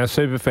 Now,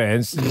 super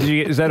fans,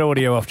 is that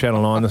audio off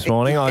Channel 9 this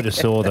morning? I just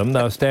saw them.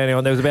 They were standing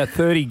on. There was about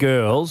 30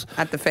 girls,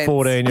 at the fence,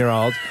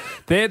 14-year-olds.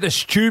 They're the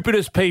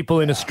stupidest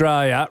people in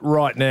Australia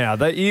right now.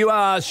 That you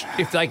are,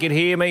 if they could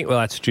hear me, well,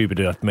 that's stupid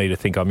of me to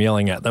think I'm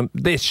yelling at them.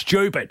 They're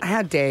stupid.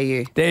 How dare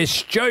you? They're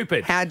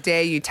stupid. How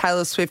dare you?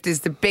 Taylor Swift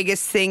is the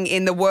biggest thing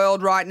in the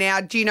world right now.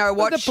 Do you know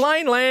what? The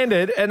plane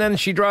landed and then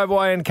she drove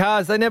away in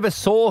cars. They never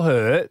saw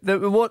her.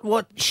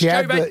 She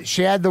had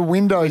the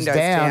windows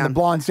down, the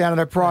blinds down in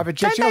her private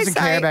jet. She doesn't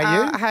care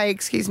about you. Hey,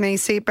 excuse me,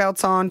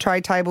 seatbelts on,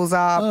 tray tables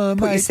up,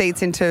 put your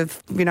seats into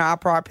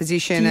upright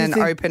position and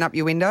open up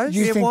your windows.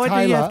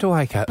 Why do you have to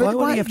wake up?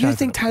 But you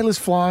think Taylor's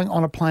flying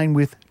on a plane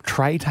with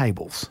tray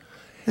tables?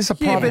 This is a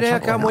but how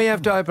come we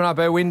have to open up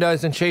our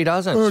windows and she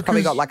doesn't? She's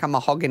probably got like a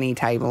mahogany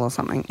table or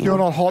something. You're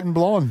not hot and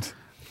blonde.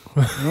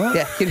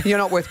 Yeah, you're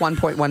not worth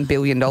 $1.1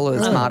 billion,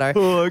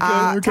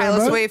 Marto.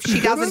 Taylor Swift, she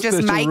doesn't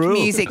just make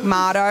music,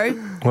 Marto.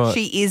 What?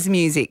 She is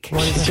music.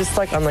 It's just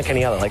like unlike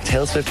any other. Like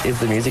Taylor Swift is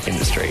the music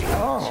industry.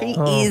 She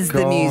is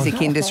the music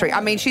industry.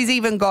 I mean, she's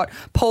even got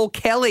Paul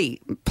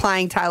Kelly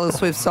playing Taylor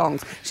Swift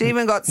songs. She's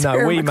even got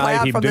Sarah we made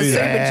McLeod him from do the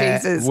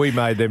that. Super Jesus. We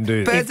made them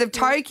do that. Birds of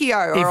Tokyo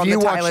are If on you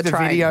the watch Taylor the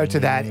train. video to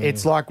that,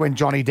 it's like when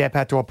Johnny Depp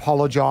had to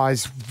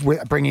apologise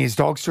bringing his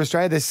dogs to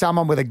Australia. There's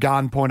someone with a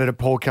gun pointed at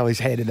Paul Kelly's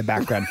head in the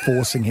background,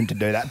 forcing him to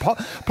do that.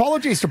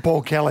 Apologies to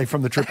Paul Kelly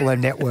from the Triple M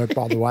network,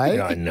 by the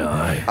way. I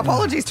know.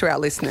 Apologies to our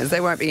listeners.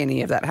 There won't be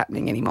any of that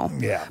happening anymore.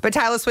 Yeah. But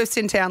Taylor Swift's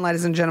in town,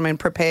 ladies and gentlemen.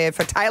 Prepare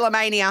for Taylor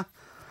Mania.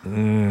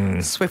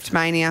 Swift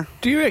Mania.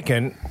 Do you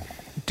reckon,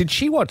 did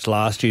she watch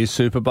last year's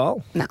Super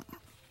Bowl? No.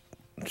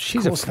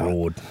 She's a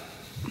fraud.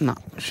 No.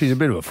 She's a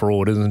bit of a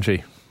fraud, isn't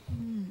she?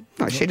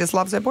 No, she just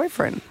loves her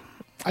boyfriend.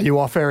 Are you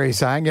off air, are you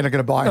saying? You're not going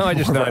to buy No, I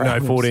just more don't know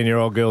albums?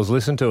 14-year-old girls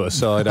listen to us,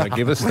 so I don't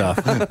give her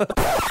stuff.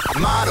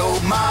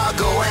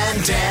 Margo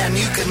and Dan,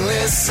 you can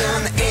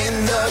listen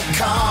in the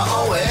car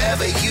or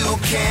wherever you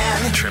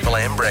can. Triple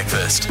M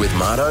Breakfast with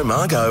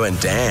Margo, and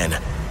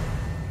Dan.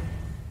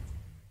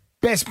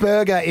 Best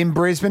burger in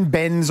Brisbane,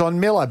 Ben's on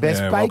Miller. Best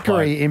Yeah, well bakery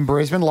played. in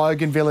Brisbane,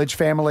 Logan Village,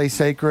 Family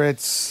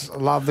Secrets,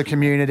 love the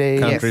community,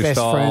 Country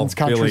best style, friends,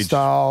 country village.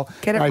 style.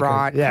 Get it Bakery.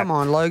 right. Yeah. Come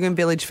on. Logan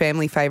Village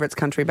Family Favourites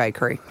Country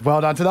Bakery. Well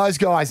done to those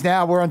guys.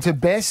 Now we're on to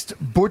Best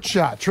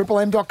Butcher.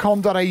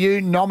 triplem.com.au.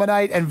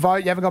 Nominate and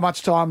vote. You haven't got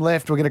much time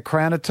left. We're going to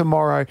crown it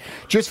tomorrow.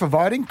 Just for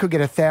voting, could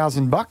get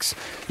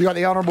 $1,000. You got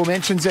the honourable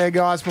mentions there,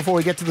 guys, before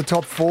we get to the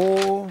top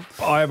four.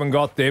 I haven't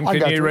got them. I Can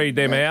go you through read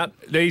them out?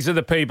 These are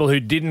the people who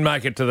didn't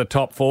make it to the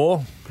top four.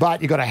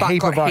 But you got a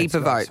heap of votes.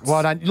 Guys.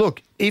 Well done.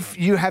 Look, if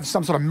you have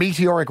some sort of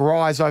meteoric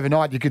rise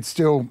overnight, you could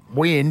still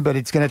win, but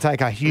it's going to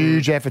take a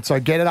huge effort. So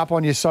get it up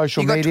on your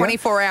social You've got media.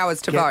 24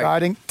 hours to Get vote.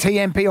 voting.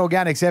 TMP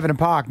Organics, Everton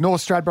Park,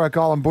 North Stradbroke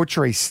Island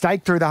Butchery,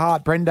 Steak Through the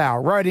Heart,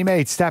 Brendale, Roadie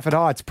Meats, Stafford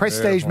Heights,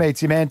 Prestige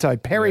Meats,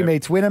 Yamanto, Perry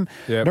Meats, Wynnum,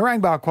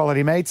 Narangbar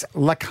Quality Meats,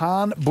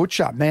 Lacan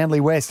Butcher, Manly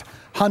West,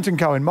 Hunt &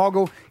 Co in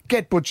Moggle,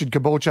 Get Butchered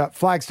Caboolture,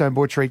 Flagstone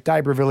Butchery,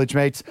 Daybra Village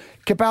Meats,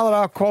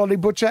 Capalladale Quality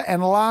Butcher,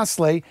 and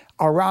lastly,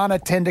 Arana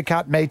Tender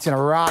Cut Meats in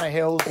Arana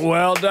Hills.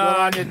 Well done.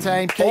 Well on your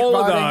team. Keep All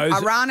voting. of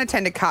those. Arana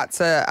Tender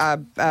Cuts are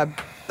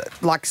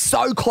like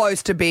so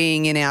close to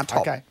being in our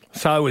top. Okay.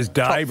 So was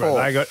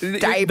Debra.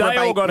 They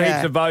all got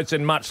heaps of votes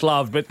and much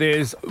love, but there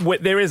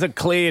is a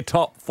clear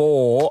top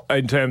 4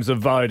 in terms of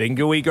voting.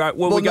 Will we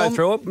go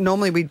through it?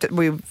 Normally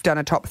we've done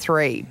a top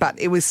 3, but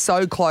it was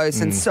so close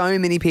and so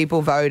many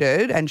people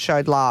voted and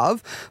showed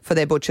love for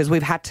their butchers.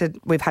 We've had to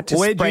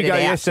Where'd spread you go it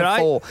out yesterday?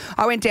 to 4.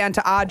 I went down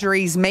to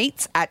Ardrey's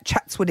Meats at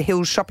Chatswood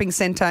Hills Shopping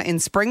Centre in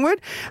Springwood.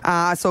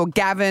 I saw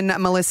Gavin,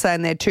 Melissa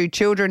and their 2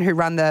 children who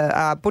run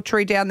the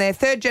butchery down there.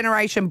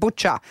 3rd-generation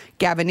butcher,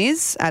 Gavin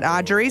is at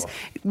Ardrey's.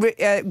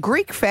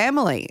 Greek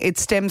family. It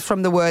stems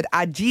from the word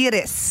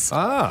Argyris.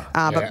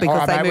 But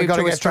because they moved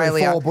to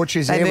Australia. 4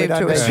 butchers they here.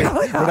 moved to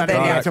Australia. We don't need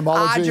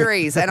etymology.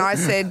 Argyris. And I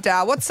said,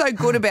 what's so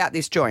good about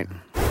this joint?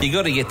 You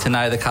got to get to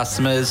know the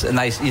customers, and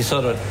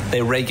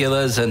they're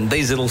regulars. And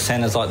these little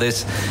centres like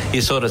this,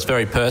 it's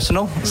very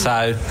personal.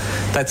 So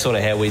that's sort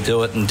of how we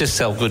do it, and just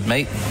sell good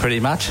meat, pretty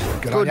much.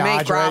 Good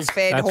meat,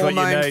 grass-fed,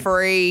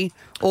 hormone-free.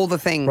 All the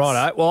things.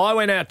 Righto. Well, I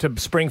went out to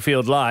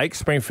Springfield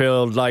Lakes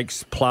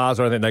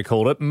Plaza, I think they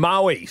called it.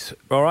 Moe's.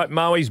 All right,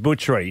 Moe's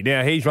Butchery.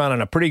 Now, he's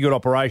running a pretty good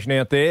operation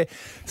out there.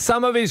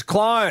 Some of his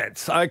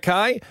clients,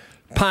 okay,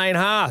 Payne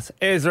Haas,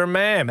 Ezra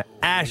Mam,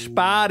 Ash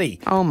Barty.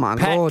 Oh, my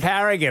Pat Lord.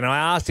 Carrigan.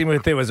 I asked him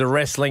if there was a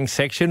wrestling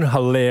section.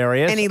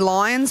 Hilarious. Any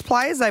Lions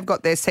players? They've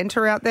got their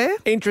centre out there.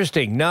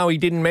 Interesting. No, he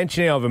didn't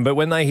mention any of them, but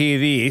when they hear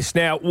this...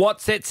 Now,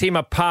 what sets him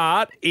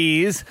apart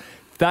is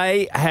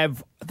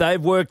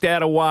they've worked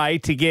out a way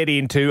to get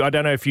into, I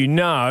don't know if you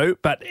know,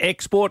 but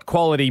export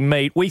quality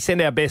meat. We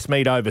send our best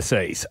meat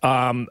overseas.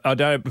 A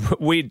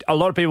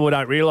lot of people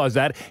don't realise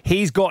that.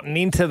 He's gotten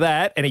into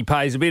that, and he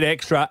pays a bit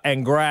extra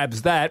and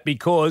grabs that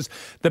because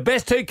the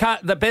best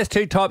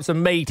two types of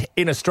meat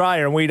in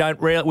Australia, and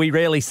we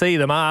rarely see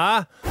them,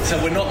 are.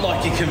 So we're not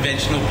like your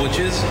conventional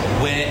butchers.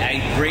 We're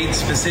a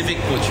breed-specific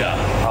butcher.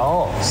 Oh.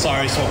 So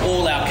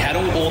all our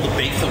cattle, all the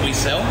beef that we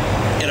sell,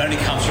 it only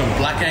comes from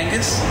Black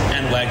Angus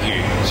and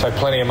Wagyu. So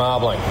plenty of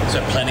marbling.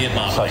 So plenty of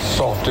marbling. So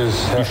soft as...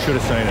 You should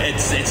have seen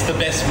it. It's the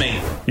best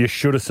meat. You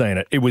should have seen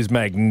it. It was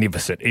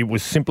magnificent. It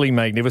was simply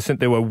magnificent.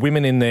 There were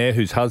women in there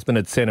whose husband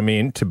had sent them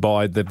in to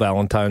buy the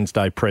Valentine's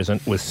Day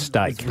present was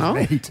steak. Oh.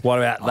 What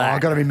about that?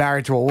 I've got to be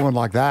married to a woman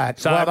like that.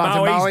 So well done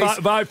to Moe's.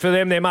 Vote for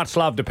them. They're much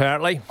loved,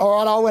 apparently. All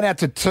right, I went out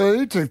to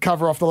 2 to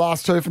cover off the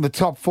last 2 from the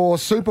top 4.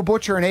 Super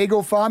Butcher and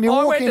Eagle Farm.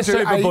 I went to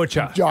Super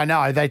Butcher. I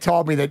know. They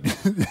told me that,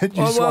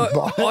 you swung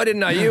by. I didn't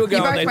know you were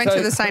going there. You both went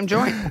to the same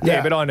joint.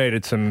 Yeah, but I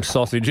needed some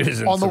sausages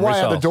and on the some way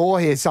out the rissoles. door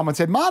here, someone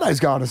said, Marto's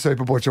going to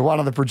Super Butcher, one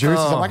of the producers.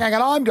 Oh. I'm like, hang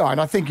on, I'm going.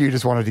 I think you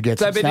just wanted to get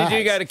some snacks. Did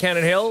you go to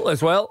Cannon Hill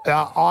as well?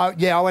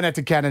 I went out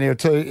to Cannon Hill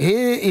too.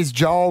 Here is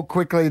Joel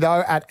quickly,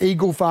 though, at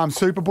Eagle Farm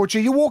Super Butcher.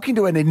 You walk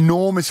into an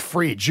enormous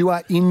fridge. You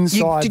are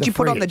inside Did the you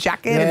put on fridge. the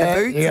jacket and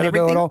the boots you and gotta do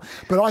it everything? all.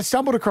 But I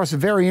stumbled across a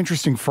very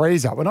interesting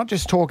freezer. We're not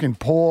just talking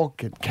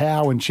pork and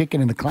cow and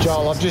chicken in the classics.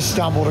 Joel, I've just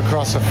stumbled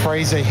across a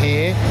freezer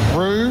here.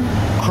 Roo,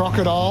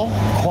 crocodile,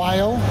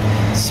 quail,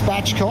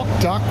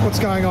 spatchcock, duck. What's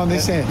going on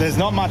this end? There's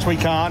not much we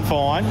can't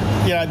find.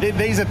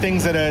 These are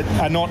things that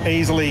are not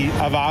easily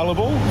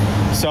available.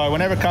 So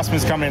whenever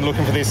customers come in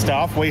looking for this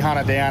stuff, we hunt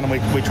it down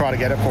and we try to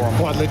get it for them.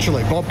 Quite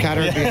literally. Bob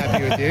Catter would be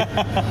happy with you.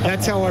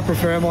 That's how I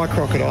prefer my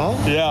crocodile.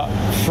 Yeah.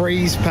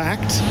 Freeze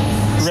packed.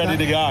 Ready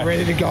to go.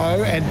 Ready to go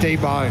and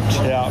deboned.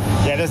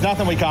 Yeah, there's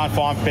nothing we can't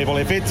find for people.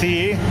 If it's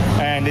here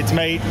and it's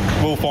meat,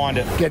 we'll find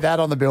it. Get that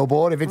on the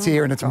billboard. If it's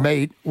here and it's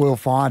meat, we'll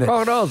find it.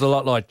 Crocodile's a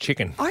lot like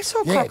chicken. I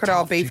saw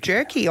crocodile beef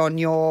jerky on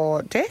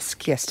your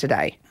desk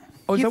yesterday.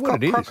 Oh, is You've that what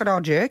got it is?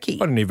 crocodile jerky.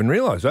 I didn't even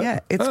realise that. Yeah,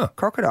 it's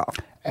crocodile.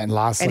 And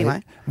lastly,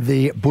 Anyway.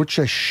 the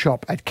butcher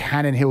shop at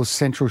Cannon Hill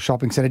Central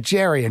Shopping Centre.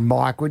 Jerry and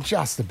Mike were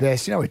just the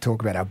best. You know, we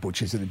talk about our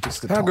butchers and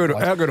just the How top good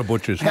ones. are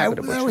butchers? They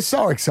were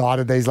so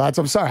excited, these lads.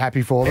 I'm so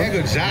happy for them. Yeah,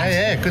 good stuff.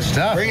 Yeah, good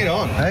stuff. Bring it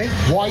on, hey?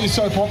 Why are you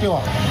so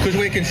popular? Because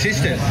we're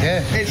consistent.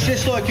 Yeah. It's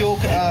just like your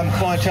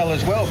clientele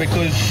as well,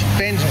 because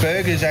Ben's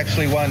Burgers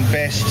actually won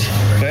Best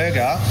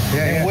Burger,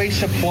 and we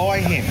supply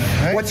him.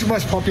 Hey? What's your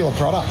most popular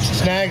product?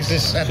 Snags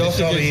this at this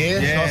time of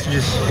year. Yeah.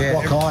 Sausages. Yeah.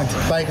 What kind?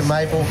 Bacon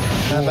maple.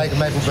 Bacon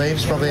maple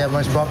beef's probably our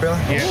most popular.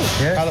 Yeah.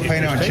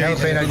 Jalapeno and cheese.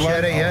 Jalapeno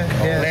cheddar,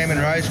 yeah. Lamb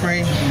and rosemary.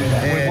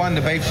 Yeah. We've won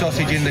the beef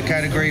sausage in the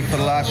category for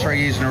the last 3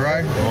 years in a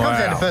row. Comes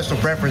down to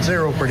personal preference.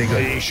 They're all pretty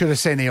good. You should have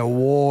seen the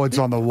awards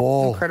on the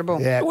wall.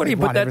 Incredible. Yeah, What do you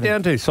put that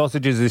down to?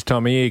 Sausages this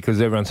time of year because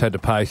everyone's had to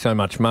pay so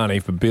much money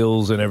for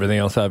bills and everything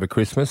else over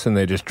Christmas, and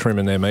they're just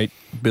trimming their meat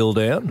bill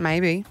down.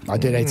 Maybe. I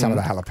did eat some of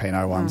the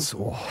jalapeno ones.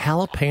 Oh,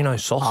 jalapeno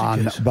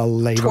sausages.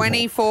 Unbelievable.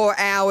 24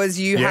 hours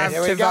you have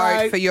There we to go.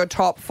 vote for your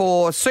top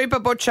 4. Super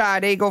Butcher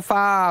at Eagle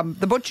Farm,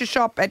 The Butcher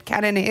Shop at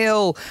Cannon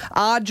Hill,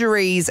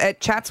 Argeries at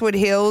Chatswood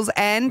Hills,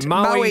 and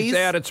Moe's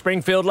out at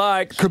Springfield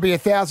Lakes. Could be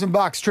 $1,000.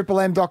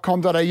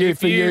 triplem.com.au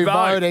for you vote.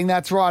 voting.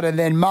 That's right. And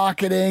then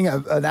marketing,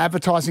 an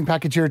advertising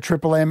package here at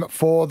Triple M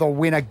for the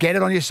winner. Get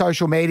it on your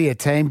social media,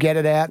 team. Get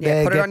it out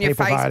there. Put it Get on your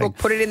people Facebook. voting.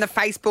 Put it in the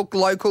Facebook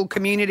local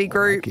community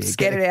groups.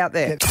 Get it out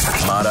there.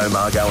 Marto,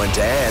 Margo and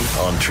Dan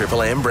on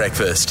Triple M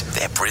Breakfast.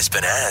 They're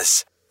Brisbane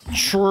as.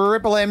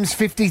 Triple M's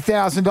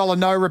 $50,000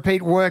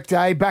 no-repeat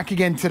workday back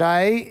again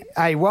today.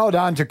 Hey, well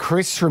done to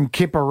Chris from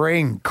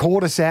Kippa-Ring.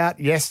 Caught us out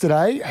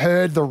yesterday,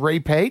 heard the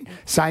repeat.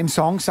 Same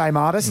song, same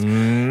artist.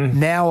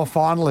 Now a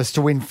finalist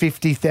to win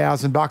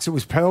 $50,000. It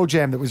was Pearl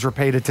Jam that was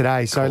repeated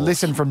today. So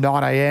listen from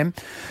 9 a.m.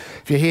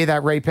 If you hear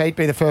that repeat,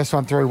 be the first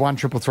one through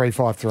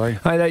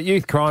 133353. Hey, that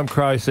youth crime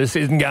crisis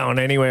isn't going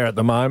anywhere at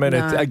the moment.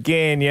 No. It's,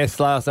 again, yes,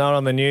 last night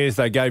on the news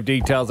they gave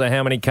details of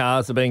how many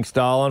cars are being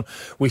stolen.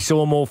 We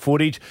saw more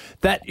footage.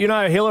 That, you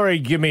know, Hillary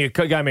gave me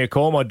a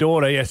call, my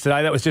daughter,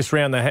 yesterday. That was just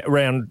round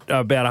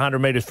about 100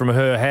 metres from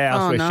her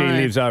house where she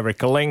lives over at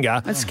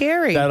Kalinga. That's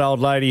scary. That old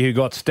lady who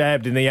got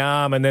stabbed in the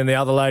arm and then the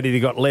other lady who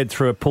got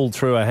pulled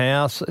through a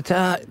house. It's,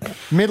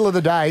 middle of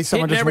the day,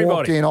 someone just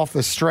walked in off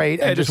the street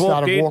and just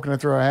started walking her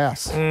through a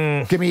house.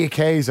 Give me your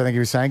keys, I think he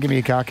was saying. Give me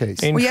your car keys.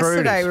 Well,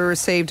 yesterday we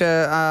received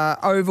a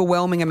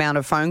overwhelming amount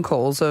of phone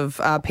calls of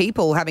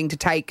people having to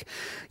take,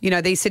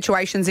 these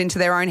situations into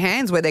their own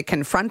hands where they're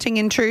confronting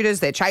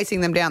intruders, they're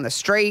chasing them down the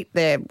street,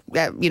 they're,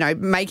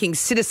 making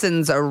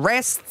citizens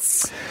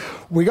arrests.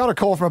 We got a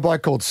call from a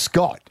bloke called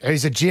Scott,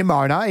 who's a gym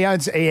owner. He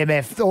owns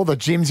EMF, all the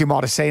gyms you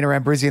might have seen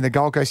around Brisbane and the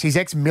Gold Coast. He's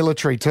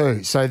ex-military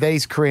too. So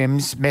these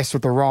crims messed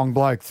with the wrong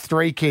bloke.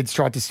 3 kids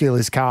tried to steal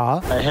his car.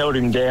 They held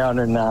him down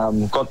and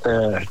got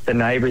the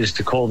neighbours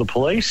to call the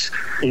police.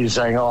 He was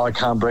saying, I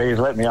can't breathe,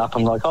 let me up.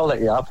 I'm like, I'll let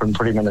you up, and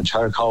put him in a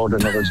chokehold,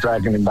 and it was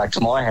dragging him back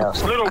to my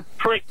house. A little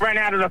prick ran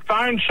out of the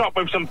phone shop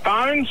with some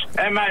phones,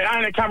 and mate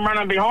owner come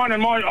running behind,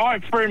 and I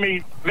threw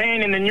me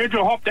van in the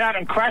neutral, hopped out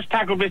and crash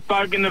tackled this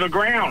bloke into the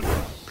ground.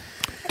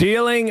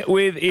 Dealing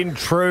with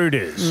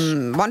intruders.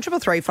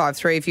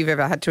 133353 if you've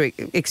ever had to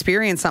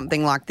experience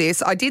something like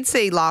this. I did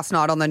see last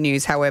night on the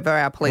news, however,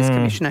 our police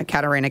commissioner,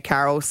 Katarina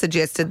Carroll,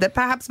 suggested that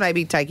perhaps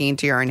maybe taking it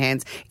into your own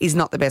hands is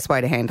not the best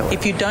way to handle it.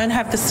 If you don't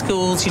have the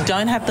skills, you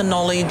don't have the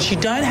knowledge, you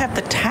don't have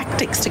the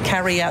tactics to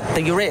carry out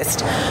the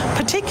arrest,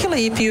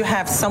 particularly if you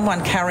have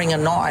someone carrying a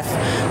knife,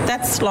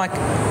 that's like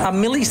a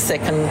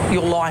millisecond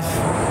your life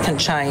can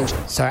change.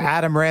 So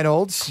Adam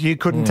Reynolds, you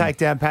couldn't take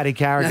down Paddy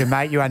Carrigan,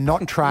 mate. You are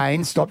not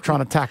trained. Stop trying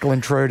to tackle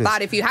intruders.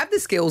 But if you have the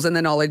skills and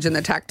the knowledge and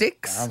the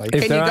tactics,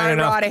 can you go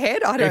right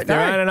ahead? I don't know. If there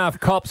aren't enough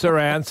cops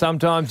around,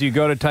 sometimes you've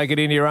got to take it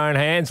into your own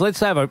hands. Give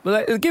us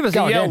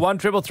a yell,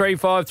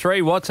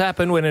 133353. What's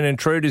happened when an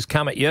intruder's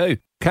come at you?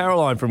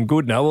 Caroline from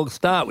Goodnow, we'll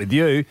start with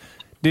you.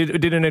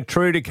 Did an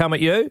intruder come at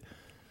you?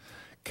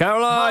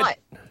 Caroline? Right.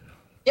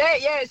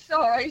 Yeah,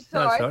 sorry.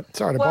 Sorry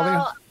to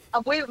bother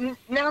you.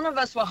 None of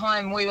us were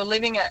home. We were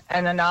living at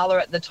Anala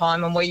at the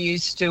time, and we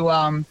used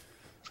to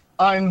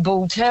own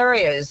bull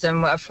terriers,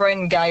 and a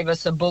friend gave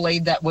us a bully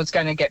that was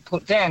going to get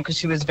put down because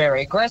she was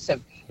very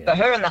aggressive. Yeah. But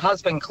her and the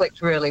husband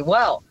clicked really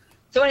well.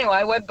 So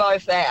anyway, we're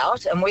both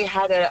out, and we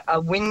had a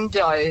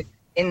window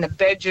in the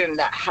bedroom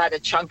that had a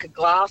chunk of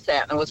glass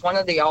out, and it was one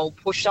of the old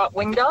push-up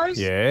windows.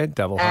 Yeah,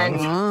 double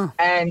hung.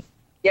 And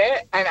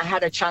it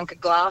had a chunk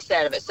of glass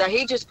out of it. So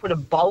he just put a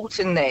bolt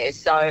in there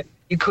so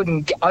you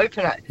couldn't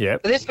open it.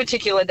 Yep. But this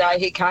particular day,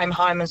 he came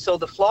home and saw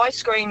the fly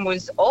screen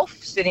was off,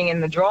 sitting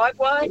in the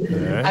driveway,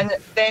 and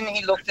then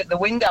he looked at the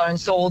window and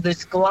saw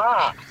this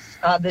glass,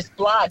 this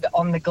blood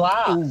on the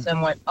glass,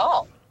 and went,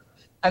 oh.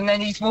 And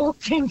then he's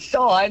walked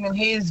inside, and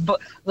here's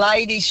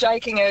lady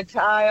shaking her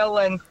tail,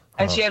 and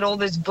she had all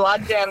this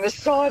blood down the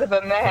side of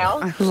her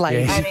mouth.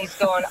 And he's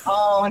gone,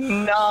 oh,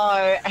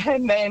 no.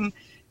 And then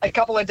a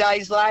couple of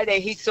days later,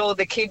 he saw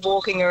the kid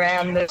walking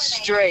around the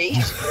street.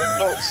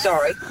 Oh,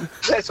 sorry,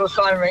 that's my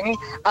phone ringing.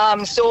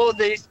 Saw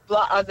this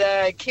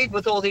the kid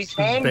with all these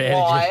hand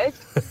wires,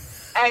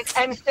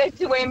 and said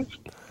to him,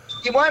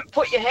 "You won't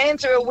put your hand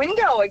through a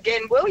window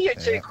again, will you?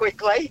 Too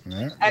quickly?"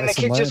 And the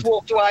kid just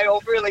walked away,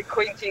 all really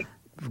quickly.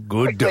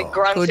 Good dog.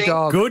 Good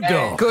dog. Good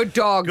dog. Good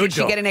dog. Did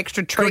she get an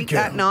extra treat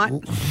that night,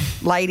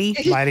 lady?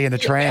 Lady and the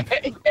tramp.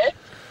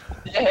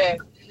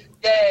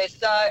 Yeah,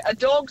 so a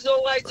dog's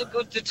always a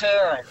good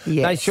deterrent.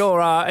 Yes. They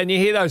sure are. And you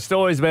hear those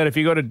stories about if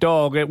you've got a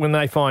dog, when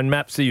they find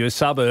maps of your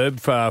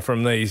suburb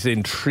from these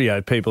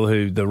people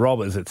the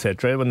robbers,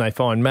 etc., when they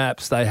find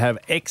maps, they have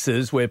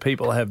X's where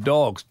people have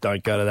dogs.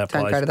 Don't go to that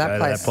place. Don't go to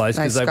that place.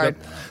 Because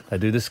they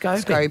do the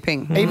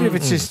scoping. Even if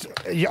it's just,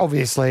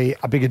 obviously,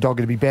 a bigger dog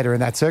would be better in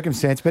that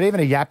circumstance, but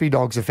even a yappy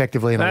dog's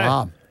effectively an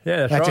alarm.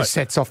 Yeah, that's that right. just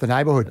sets off the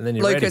neighbourhood.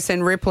 Lucas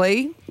and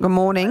Ripley, good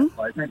morning.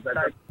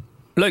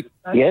 Luke.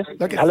 Yes.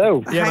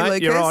 Hello. Yeah, hey, mate,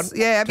 Lucas. you're on.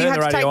 Yeah, have you had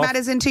to take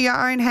matters into your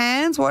own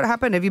hands? What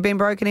happened? Have you been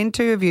broken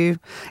into? Have you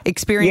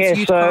experienced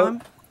youth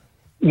crime?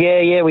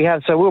 Yeah, we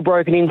have. So we were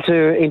broken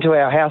into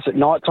our house at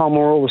night time. We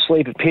were all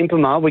asleep at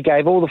Pimpama. We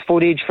gave all the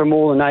footage from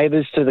all the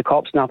neighbours to the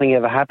cops. Nothing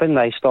ever happened.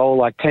 They stole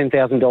like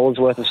 $10,000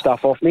 worth of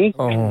stuff off me.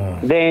 Oh.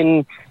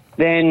 Then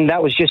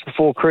that was just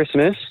before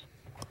Christmas.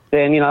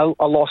 Then,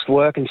 I lost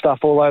work and stuff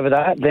all over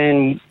that.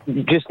 Then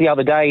just the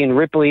other day in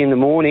Ripley in the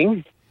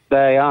morning,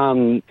 they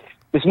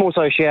it's more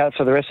so a shout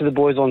for the rest of the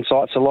boys on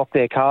site to lock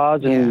their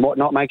cars and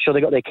whatnot, make sure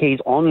they got their keys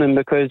on them,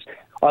 because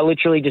I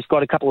literally just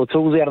got a couple of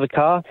tools out of the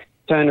car,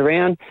 turned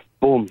around,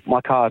 boom,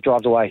 my car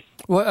drives away.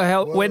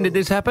 When did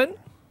this happen?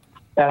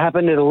 That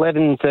happened at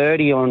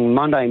 11:30 on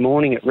Monday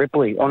morning at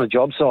Ripley on a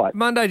job site.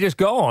 Monday just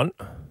gone?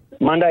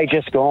 Monday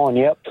just gone,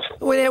 yep.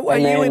 Well, are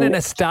you in an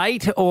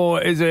estate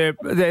or is there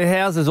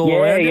houses all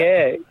around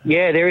it?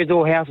 Yeah, there is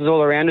all houses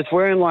all around us.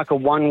 We're in like a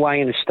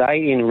one-way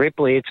estate in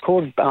Ripley. It's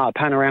called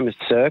Panorama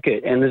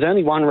Circuit, and there's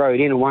only one road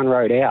in and one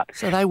road out.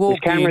 So they walk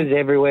There's cameras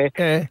everywhere.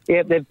 Yeah.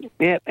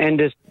 Yep, and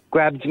just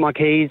grabbed my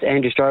keys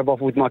and just drove off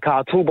with my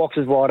car.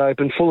 Toolboxes wide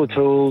open, full of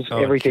tools,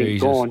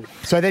 everything's gone.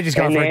 So they're just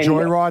going for a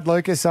joyride,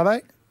 Lucas, are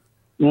they?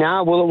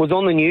 No, well, it was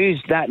on the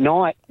news that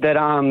night that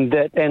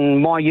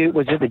and my ute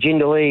was at the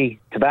Jindalee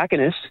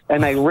Tobacconist,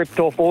 and they ripped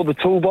off all the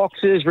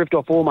toolboxes, ripped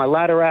off all my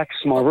ladder racks,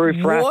 my roof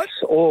racks,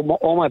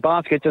 all my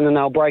baskets, and then they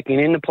were breaking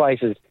into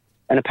places.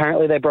 And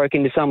apparently they broke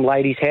into some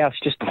lady's house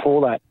just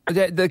before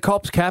that. The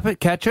cops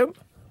catch them?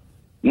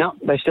 No,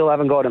 they still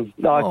haven't got him.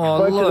 I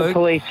spoke to the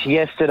police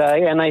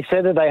yesterday, and they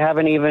said that they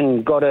haven't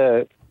even got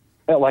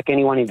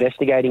anyone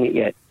investigating it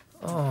yet.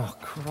 Oh,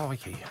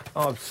 crikey.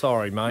 I'm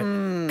sorry, mate.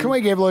 Can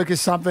we give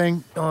Lucas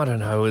something? I don't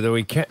know whether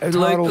we can.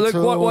 Luke,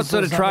 what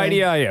sort of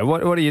tradie are you?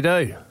 What do you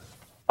do?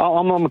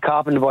 I'm a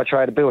carpenter by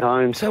trade. I build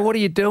homes. So what are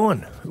you doing?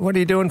 What are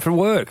you doing for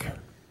work?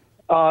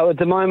 At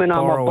the moment,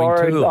 I'm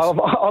borrowing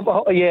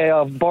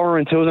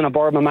tools, and I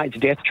borrowed my mate's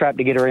death trap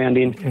to get around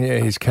in. Yeah,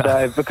 he's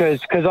so because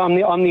I'm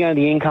the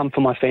only income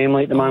for my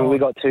family at the moment. We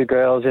got 2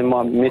 girls and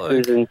my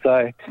missus, and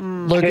so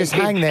Lucas,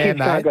 hang there,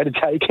 mate. Can't go to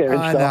daycare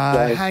and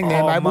stuff. So. Hang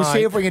there, mate. We'll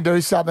see if we can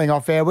do something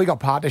off air. We got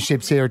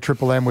partnerships here at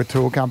Triple M with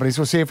tool companies.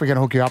 We'll see if we can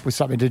hook you up with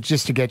something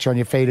just to get you on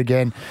your feet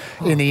again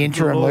in the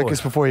interim, Lucas,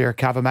 before you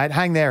recover, mate.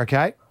 Hang there,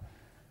 okay?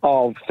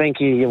 Oh,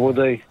 thank you. Yeah, we'll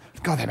do.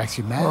 God, that makes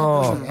you mad.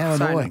 How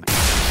annoying.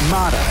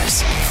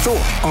 Marto's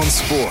Thought on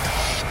Sport.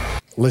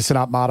 Listen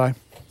up, Marto.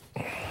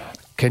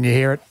 Can you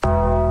hear it?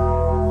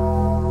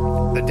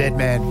 The dead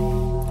man.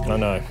 I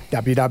know.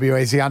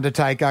 WWE's The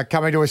Undertaker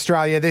coming to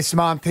Australia this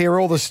month. Here are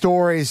all the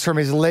stories from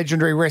his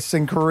legendary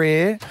wrestling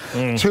career.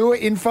 Tour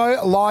info,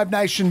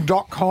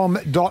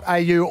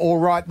 livenation.com.au, or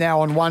right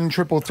now on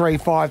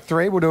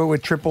 133353. We'll do it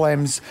with Triple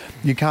M's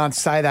You Can't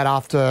Say That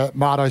after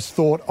Marto's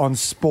Thought on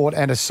Sport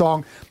and a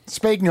song.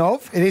 Speaking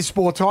of, it is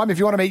sport time. If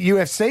you want to meet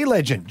UFC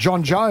legend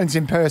John Jones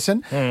in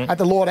person at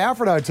the Lord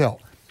Alfred Hotel.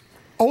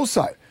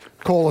 Also,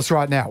 call us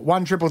right now,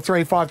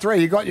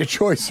 133353. You got your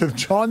choice of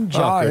John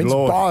Jones,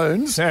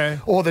 Bones,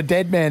 or the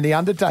dead man, The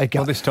Undertaker.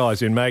 Well, this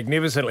ties in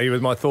magnificently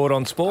with my thought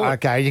on sport.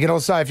 Okay, you can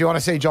also, if you want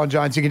to see John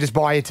Jones, you can just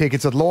buy your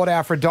tickets at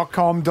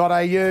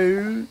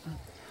lordalfred.com.au.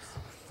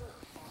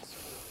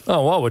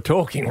 Oh, while we're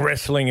talking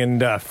wrestling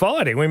and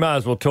fighting, we may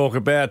as well talk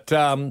about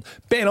Ben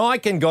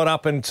Eichen got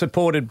up and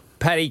supported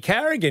Paddy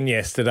Carrigan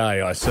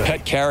yesterday, I see.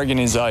 Pat Carrigan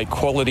is a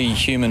quality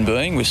human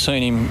being. We've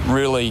seen him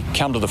really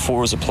come to the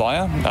fore as a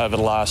player over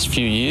the last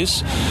few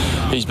years.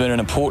 He's been an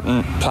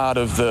important part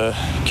of the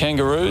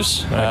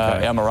Kangaroos,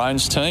 our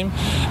Maroons team,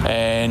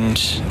 and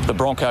the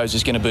Broncos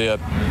is going to be a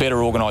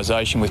better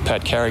organisation with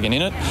Pat Carrigan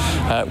in it.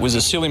 It was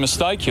a silly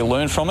mistake. You'll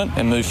learn from it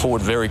and move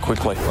forward very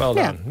quickly. Well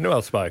done.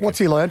 Well spoken. What's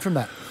he learned from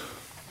that?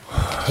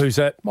 Who's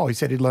that? Well, he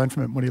said he'd learn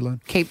from it. What did he learn?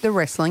 Keep the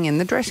wrestling in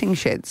the dressing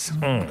sheds,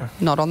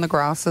 not on the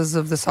grasses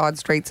of the side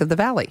streets of the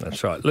valley.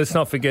 That's right. Let's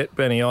not forget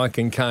Benny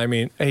Eichen came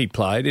in. He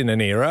played in an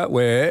era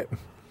where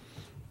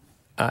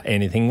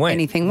anything went.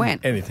 Anything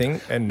went. Anything,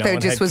 and no there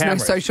one just had was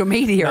cameras. no social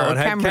media no or one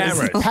cameras.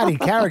 Had cameras. Paddy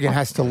Carrigan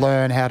has to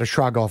learn how to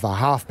shrug off a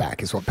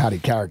halfback is what Paddy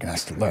Carrigan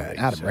has to learn.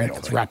 Adam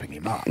Reynolds wrapping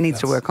him up. He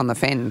needs to work on the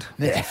fend.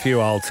 There's a few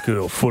old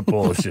school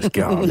footballers just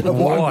going,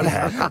 what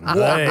happened?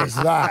 What was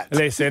that?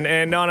 Listen,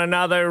 and on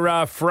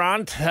another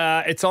front,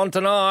 it's on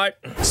tonight.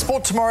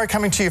 Sport tomorrow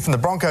coming to you from the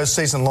Broncos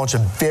season launch, a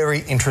very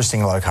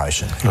interesting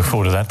location. Look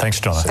forward to that.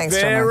 Thanks, John.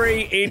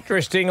 Very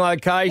interesting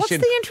location. What's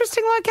the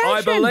interesting location?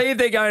 I believe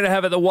they're going to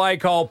have it at the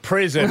Wacol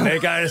prison. They're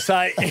going to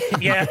say,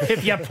 yeah,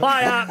 if you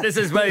play up, this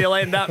is where you'll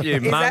end up,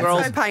 you mongrels.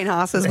 Is that so Payne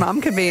Haas's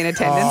mum could be in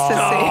attendance to see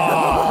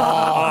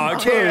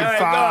it? Too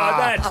far.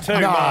 That's too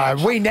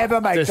much. We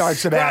never make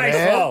jokes about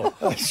it.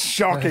 That's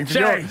shocking.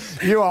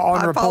 You are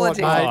on report,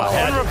 mate.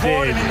 On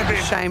report and in the bit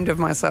ashamed of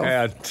myself.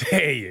 How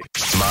dare you?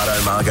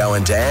 Marto, Margo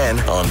and Dan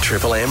on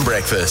Triple M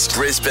Breakfast.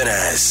 Brisbane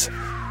has.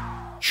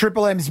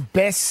 Triple M's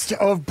best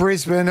of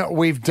Brisbane.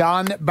 We've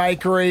done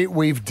bakery.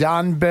 We've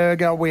done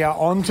burger. We are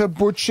on to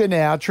butcher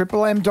now.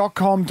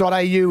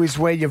 triplem.com.au is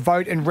where you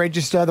vote and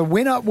register. The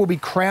winner will be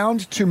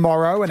crowned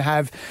tomorrow and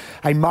have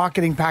a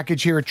marketing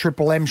package here at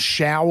Triple M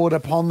showered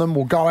upon them.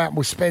 We'll go out and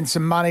we'll spend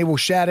some money. We'll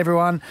shout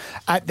everyone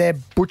at their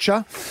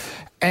butcher.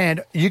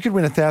 And you could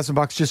win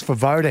 $1,000 just for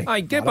voting.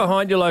 Hey, get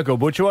behind your local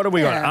butcher. What have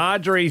we got?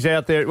 Ardrey's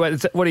out there. What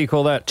do you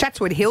call that?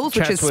 Chatswood Hills,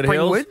 which is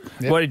Springwood.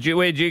 Yep.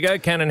 Where'd you go?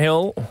 Cannon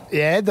Hill?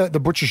 Yeah, the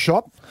butcher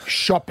shop.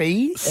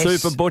 Shoppy.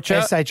 Super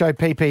Butcher.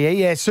 SHOPPE.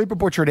 Yeah, Super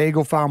Butcher at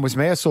Eagle Farm was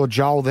me. I saw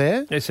Joel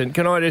there. Listen,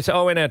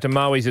 I went out to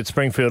Moe's at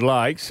Springfield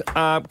Lakes.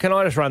 Can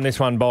I just run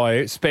this one by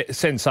you?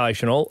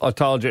 Sensational. I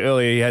told you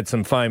earlier he had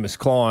some famous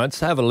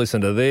clients. Have a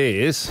listen to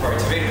this.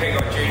 Tavita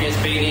Pangai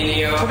Jr.'s been in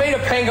here. Tavita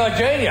Pangai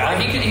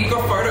Jr.? He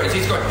got photos.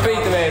 He's got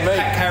Beat the man, mate.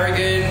 Pat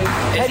Carrigan.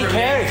 Paddy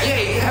Carrigan?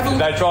 Yeah, have a look.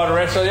 they try to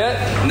wrestle you?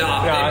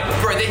 No.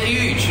 Bro, they're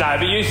huge. No,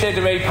 but you said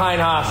to me, Payne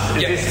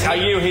Haas, are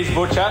you his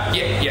butcher?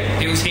 Yeah.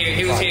 He was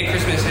here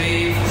Christmas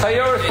Eve. So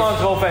you're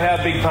responsible for how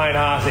big Payne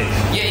Haas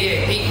is?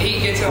 Yeah. He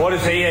gets up. What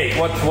does he eat?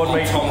 What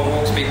meat?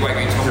 Tomahawks, big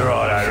wagyu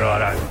tomahawks.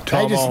 Righto.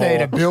 They just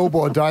need a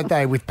billboard, don't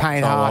they, with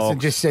Payne Haas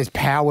and just says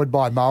powered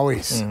by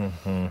Moe's.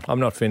 I'm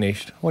not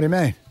finished. What do you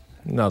mean?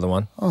 Another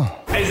one. Oh.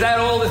 Is that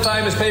all the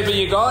famous people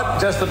you got?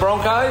 Just the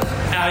Broncos?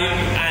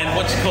 And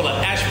what you call it,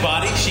 Ash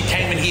Barty, she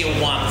came in here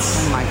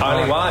once. Oh my God.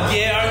 Only one?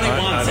 Yeah, only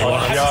once. You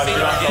must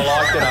have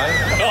liked it,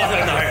 eh?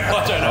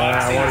 I don't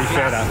know. What he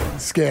said her.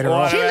 Scared her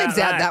off. She lives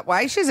out that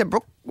way. She's at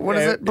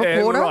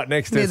Brookwater? Right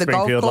next to near the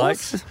golf Springfield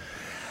course. Lakes.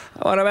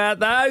 What about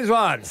those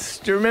ones?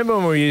 Do you remember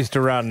when we used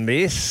to run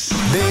this?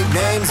 Big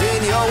names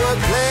in your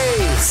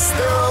workplace.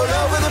 They're all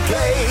over the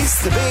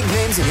place. The big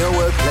names in your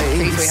workplace.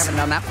 Geez, we haven't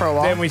done that for a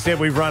while. Then we said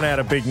we've run out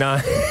of big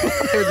names.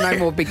 There was no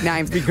more big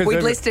names.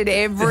 We'd listed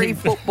every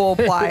football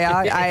player,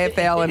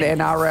 AFL and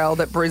NRL,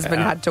 that Brisbane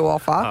had to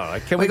offer.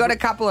 Right, we got a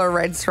couple of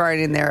Reds thrown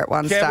in there at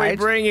one stage. Can we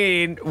bring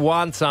in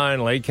once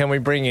only? Can we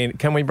bring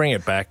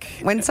it back?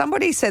 When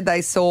somebody said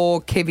they saw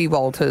Kevy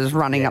Walters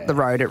running up the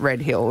road at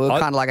Red Hill, we were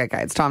kind of like,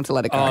 okay, it's time to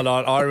let it go. Oh, no,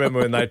 I remember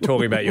when they were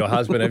talking about your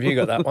husband. Have you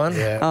got that one?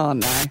 Yeah. Oh,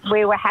 no.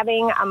 We were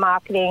having a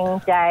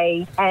marketing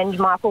day and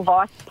Michael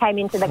Weiss came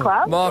into the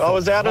club. I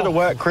was out at a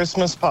work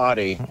Christmas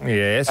party.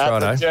 Yes, at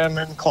righto. the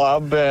German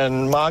club,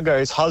 and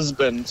Margot's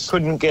husband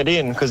couldn't get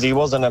in because he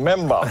wasn't a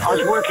member. I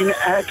was working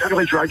at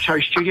Adelaide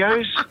Roadshow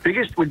Studios.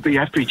 Biggest would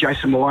have to be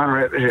Jason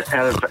Moana out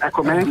of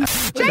Aquaman.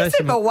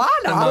 Jason Moana?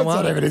 That's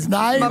not even his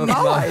name.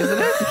 Momoa, isn't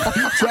it?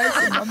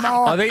 Jason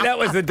Momoa. I think that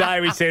was the day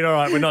we said, all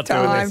right, we're not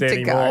doing this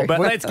anymore. But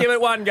let's give it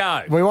one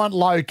go. We want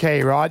low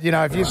key, right? You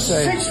know, if you've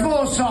seen 6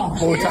 more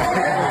songs. We'll take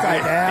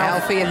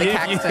Alfie and the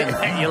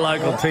Caxton. Your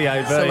local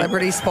TAV.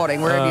 Celebrity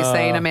spotting. Where have you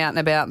seen them out and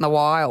about in the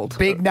wild?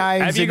 Big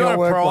names. Have you in got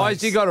your a prize?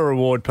 workplace. You got to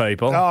reward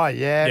people. Oh,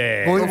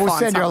 yeah. We'll find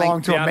send you something.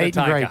 along to a The meet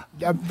and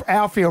greet. Undertaker.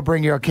 Alfie will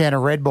bring you a can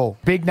of Red Bull.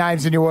 Big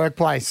names in your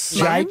workplace.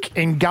 Jake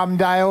in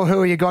Gumdale.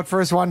 Who you got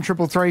for us?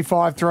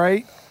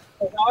 13353.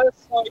 I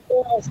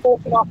was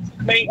walking up to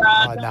the meter.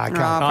 Oh, no,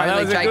 come on.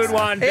 That was a good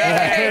one.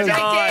 Yeah,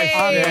 Nice.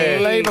 Jakey.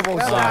 Unbelievable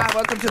Well stuff. done.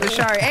 Welcome to the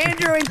show.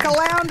 Andrew in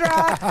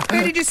Caloundra.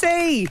 Who did you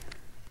see?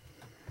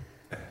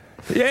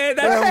 Yeah,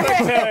 that's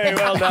good too.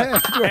 Well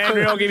done.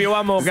 Andrew, I'll give you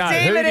one more go.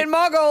 Stephen in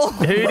Moggle.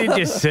 Who did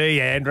you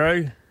see,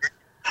 Andrew?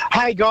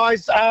 Hey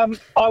guys,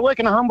 I work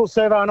in a humble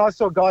servo and I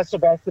saw Guy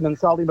Sebastian and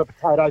sold him a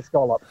potato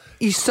scallop.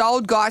 You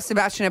sold Guy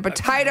Sebastian a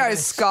potato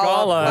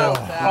scallop. Well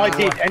done. I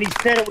did, and he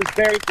said it was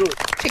very good.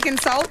 Chicken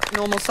salt,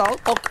 normal salt.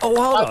 Oh, hold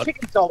on.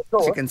 Chicken salt, of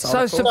course. Chicken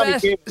salt.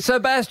 So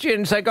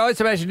Guy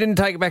Sebastian didn't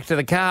take it back to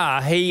the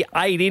car. He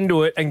ate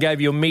into it and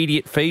gave you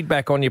immediate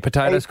feedback on your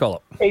potato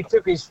scallop. He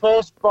took his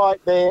first bite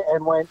there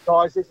and went,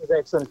 guys, this is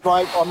excellent. It's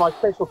made on my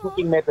special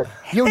cooking method.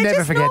 You'll They're never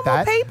just forget normal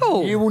that.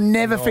 people. You will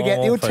never forget.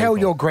 Normal You'll tell people.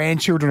 your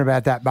grandchildren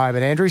about that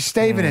moment, Andrew.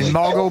 Stephen in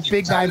Moggle.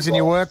 Big names in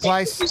your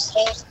workplace.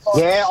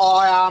 Yeah,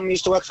 I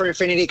used to work for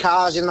Infinity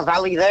Cars in the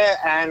Valley there,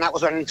 and that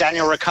was when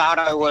Daniel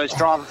Ricciardo was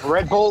driving for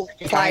Red Bull.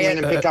 He came in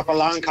and picked up a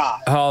loan car.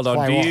 Hold on.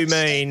 Play Do what? you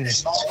mean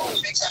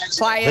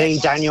Play The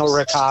it. Daniel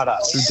Ricciardo.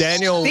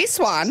 Daniel? This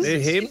one.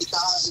 Him?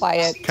 Play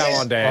it. Come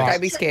on, Dan.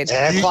 Don't be scared.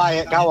 Yeah, play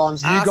it. Go on.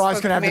 You guys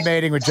can have the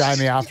meeting with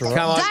Jamie after all.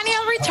 Come on.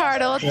 Daniel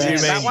Ricciardo. Do you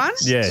mean that one?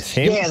 Yes,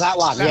 him. Yeah, that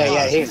one.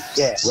 Yeah, him.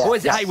 Yeah.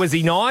 Hey, was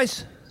he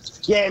nice?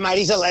 Yeah, mate,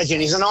 he's a legend.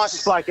 He's the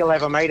nicest bloke you'll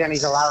ever meet, and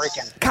he's a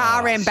larrikin.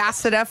 Car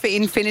ambassador for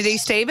Infinity,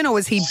 Stephen, or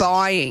was he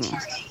buying?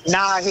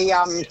 No,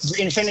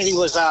 Infinity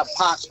was a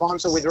part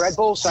sponsor with Red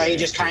Bull, so he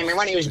just came in.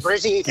 When he was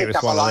Brizzy, he Give picked us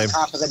up a one of loan them.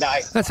 car for the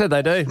day. That's what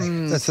they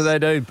do. That's what they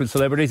do. But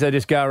celebrities, they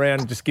just go around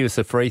and just give us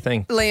a free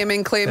thing. Liam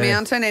in Clear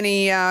Mountain,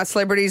 any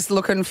celebrities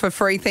looking for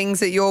free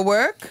things at your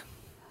work?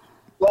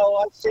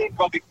 Well, I've seen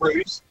Robbie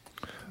Cruz.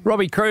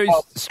 Robbie Cruz,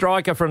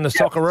 striker from the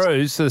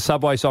Socceroos, the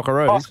Subway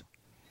Socceroos.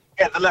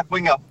 Yeah, the left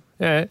winger.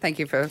 Yeah. Thank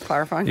you for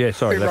clarifying. Yeah,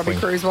 sorry, who left Robbie wing.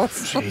 Cruz was.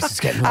 Jeez, it's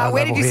getting low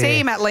where did you level see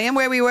here. him at, Liam?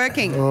 Where were you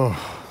working?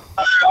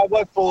 I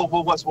work for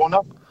Woolworths Warner.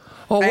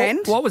 Oh, And?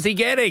 what was he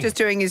getting? Just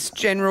doing his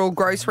general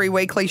grocery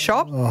weekly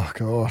shop. Oh,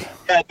 God.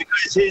 Yeah,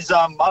 because his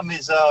mum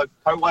is a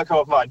co-worker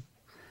of mine.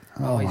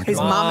 Oh, my His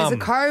God. mum is a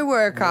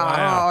co-worker.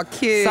 Wow. Oh,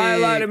 cute. Say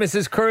hello to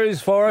Mrs.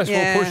 Cruz for us.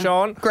 Yeah. We'll push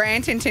on.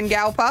 Grant in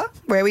Tingalpa,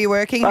 where were you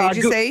working? Who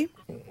did you see?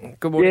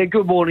 Good morning. Yeah,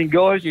 good morning,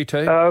 guys. You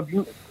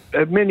too.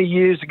 Many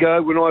years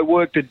ago, when I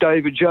worked at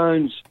David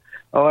Jones,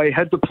 I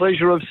had the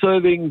pleasure of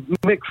serving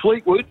Mick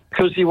Fleetwood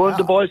because he wanted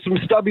to buy some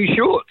stubby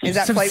shorts. Is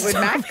that Fleetwood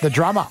Mac? The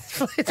drummer.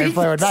 And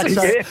Fleetwood Mac.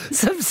 So, Yeah.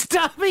 Some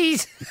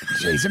stubbies.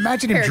 Jeez,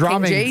 imagine him Pair of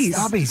drumming King Gs.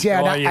 stubbies.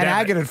 Yeah, Oh, and you'd have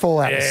agate would fall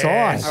out the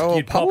Yeah. side. Oh,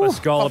 You'd pop a ooh,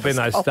 scallop pop a in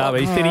those scallop.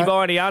 stubbies. Did he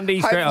buy any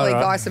undies? Hopefully All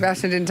right. Guy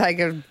Sebastian didn't take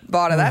a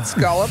bite of that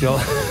scallop.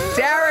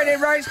 Darren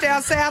in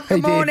Rochedale South, good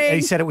He morning. did.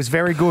 He said it was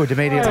very good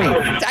immediately.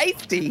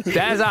 Tasty.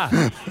 Dazza.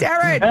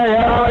 Darren. Hey,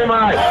 how are you,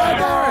 mate?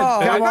 Oh,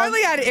 Come we've on.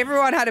 only had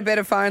everyone had a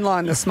better phone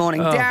line this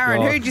morning. Oh, Darren,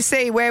 God. who'd you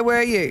see? Where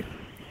were you?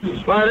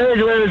 My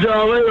name's Leonard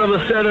Jolie on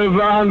the set of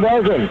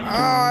Unbroken.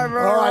 All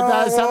right,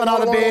 Daz, have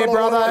another beer,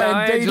 brother.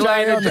 And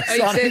DJ on the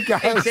Sunny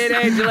Coast. He said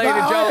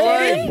Angelina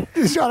Jolie.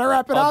 Just trying to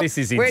wrap it up. This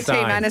is We're insane.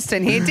 Team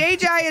Aniston here.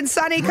 DJ and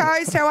Sunny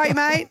Coast, how are you,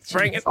 mate?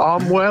 Bring it.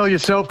 I'm well,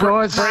 yourself,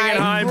 guys. Bring it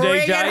home,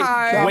 Bring DJ. it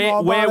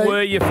home. Where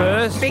were you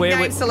first? Big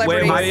name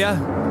celebrities. Where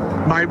were you?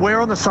 Mate, we're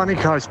on the sunny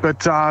coast,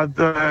 but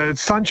the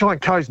Sunshine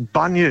Coast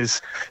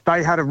Bunyas,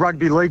 they had a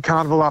rugby league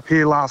carnival up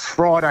here last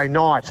Friday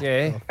night.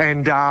 Yeah.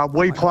 And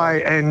we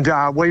played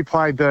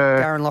the...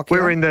 Darren Lockyer?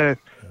 We're in the...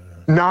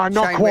 No,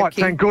 not Shane quite. Webke?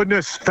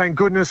 Thank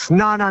goodness.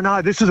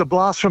 No. This is a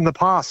blast from the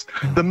past.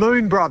 The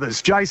Moon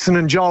Brothers, Jason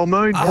and Joel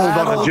Moon, pulled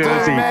on a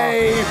jersey.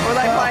 Were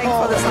they playing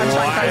for the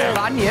Sunshine Coast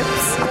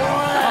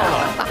Bunyans?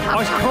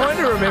 I kind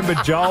of remember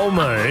Joel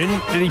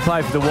Moon. Did he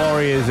play for the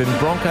Warriors and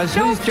Broncos?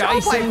 Who's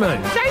Jason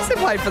Moon? Jason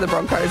played for the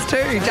Broncos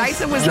too.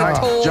 Jason was the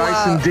tall,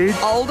 Jason did.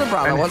 older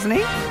brother, wasn't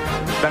he?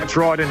 That's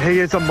right, and he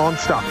is a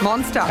monster.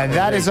 Monster. And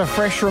that is a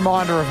fresh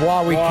reminder of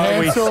why we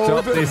cancelled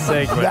stopped this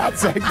segment. that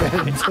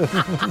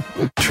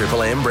segment.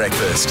 Triple M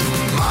Breakfast.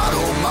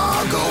 Marto,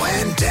 Margo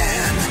and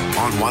Dan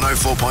On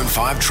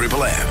 104.5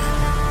 Triple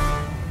M.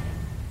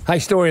 Hey,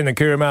 story in the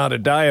Cooramail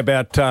today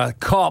about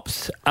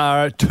cops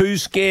are too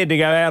scared to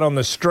go out on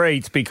the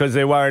streets because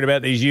they're worried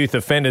about these youth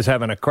offenders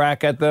having a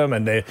crack at them,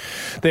 and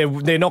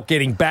they're not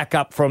getting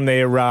backup from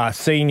their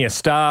senior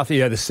staff,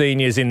 the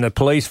seniors in the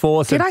police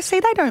force. Did I see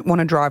they don't want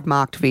to drive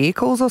marked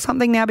vehicles or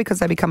something now because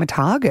they become a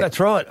target? That's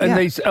right.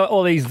 And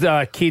all these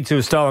kids who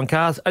have stolen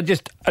cars are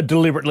just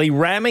deliberately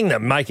ramming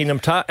them, making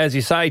them, as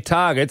you say,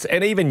 targets.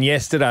 And even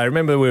yesterday,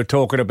 remember we were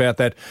talking about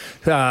that,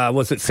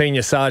 was it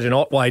Senior Sergeant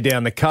Otway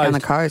down the coast? Down the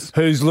coast.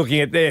 Who's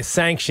looking at their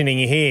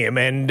sanctioning him,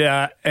 and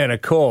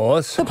of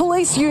course... The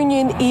police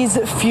union is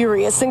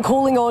furious and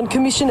calling on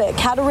Commissioner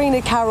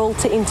Katarina Carroll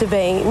to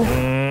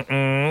intervene.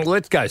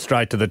 Let's go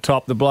straight to the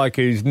top. The bloke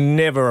who's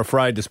never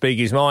afraid to speak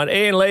his mind.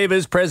 Ian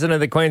Levers, President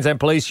of the Queensland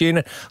Police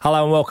Unit.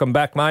 Hello and welcome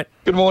back, mate.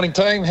 Good morning,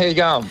 team. How you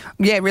going?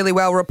 Yeah, really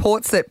well.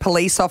 Reports that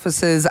police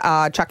officers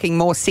are chucking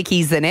more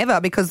sickies than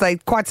ever because they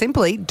quite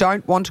simply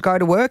don't want to go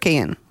to work,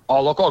 Ian.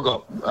 Oh, look, I've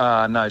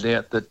got no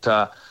doubt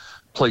that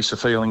police are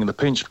feeling the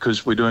pinch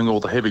because we're doing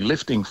all the heavy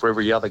lifting for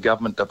every other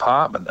government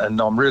department,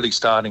 and I'm really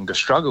starting to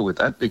struggle with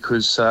that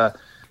because,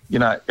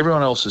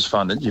 everyone else is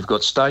funded. You've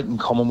got state and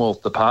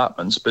Commonwealth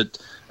departments, but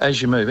as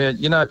you move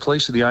out,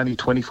 police are the only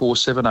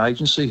 24/7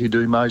 agency who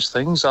do most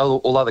things.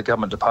 All other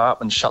government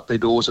departments shut their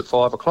doors at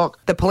 5 o'clock.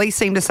 The police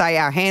seem to say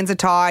our hands are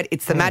tied,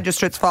 it's the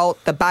magistrate's fault,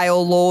 the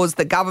bail laws,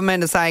 the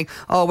government are saying,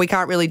 we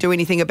can't really do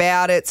anything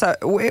about it. So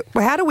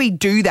how do we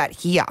do that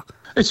here?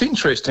 It's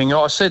interesting.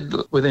 I said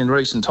within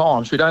recent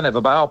times, we don't have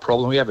a bail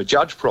problem, we have a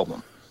judge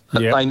problem.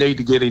 Yep. They need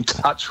to get in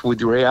touch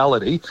with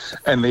reality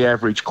and the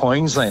average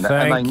Queenslander.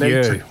 Thank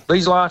you.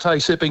 These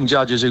latte-sipping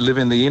judges who live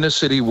in the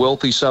inner-city,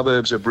 wealthy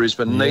suburbs of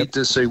Brisbane need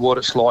to see what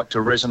it's like to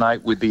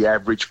resonate with the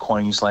average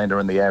Queenslander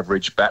and the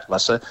average battler.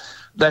 So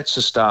that's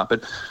a start.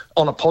 But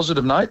on a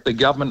positive note, the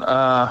government...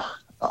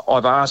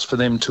 I've asked for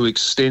them to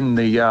extend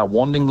the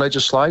wanding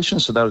legislation,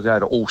 so that'll go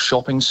to all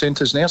shopping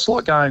centres. Now, it's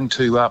like going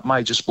to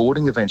major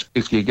sporting events.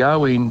 If you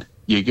go in,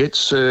 you get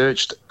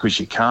searched because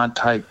you can't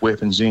take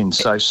weapons in.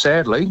 So,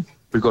 sadly,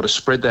 we've got to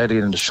spread that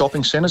into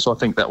shopping centres. I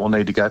think that will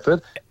need to go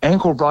further.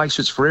 Ankle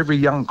bracelets for every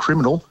young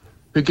criminal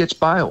who gets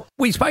bail.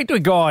 We spoke to a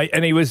guy,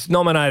 and he was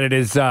nominated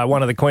as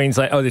one of the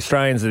the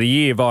Australians of the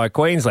Year via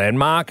Queensland.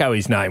 Marco,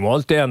 his name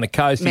was, down the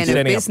coast. Man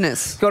of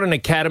business. Got an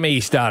academy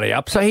he started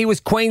up. So he was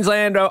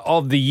Queenslander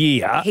of the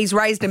Year. He's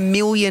raised $1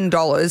 million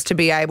to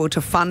be able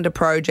to fund a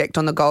project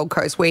on the Gold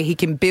Coast where he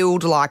can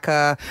build like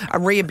a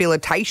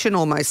rehabilitation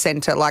almost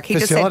centre. Like he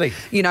facility.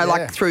 Just said,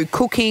 like through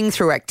cooking,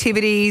 through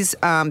activities,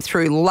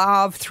 through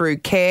love, through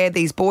care,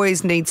 these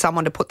boys need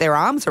someone to put their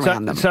arms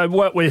around them. So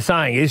what we're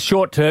saying is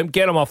short term,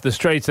 get them off the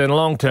streets,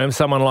 and long term,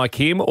 someone like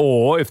him,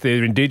 or if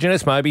they're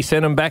Indigenous, maybe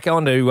send them back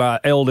onto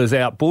elders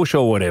out bush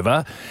or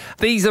whatever.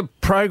 These are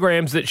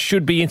programs that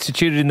should be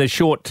instituted in the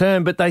short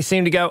term, but they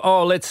seem to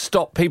go, let's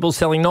stop people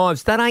selling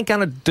knives. That ain't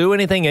going to do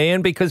anything,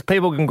 Ian, because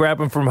people can grab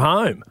them from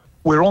home.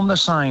 We're on the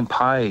same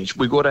page.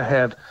 We've got to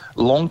have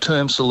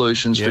long-term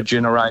solutions for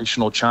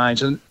generational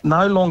change. And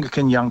no longer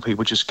can young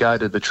people just go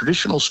to the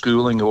traditional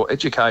schooling or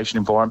education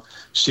environment,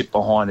 sit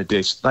behind a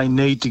desk. They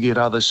need to get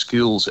other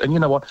skills. And you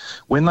know what?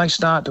 When they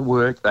start to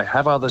work, they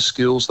have other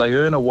skills, they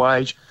earn a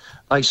wage,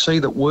 they see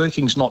that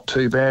working's not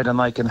too bad and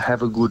they can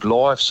have a good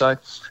life. So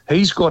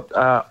he's got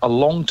a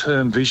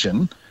long-term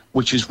vision,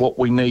 which is what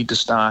we need to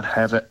start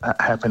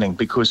happening,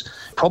 because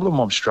the problem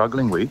I'm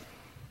struggling with,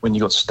 when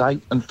you've got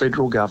state and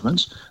federal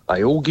governments,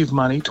 they all give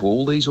money to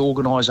all these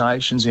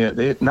organisations out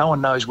there. No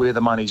one knows where the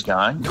money's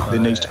going. There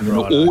needs to be an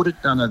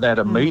audit done of that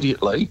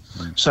immediately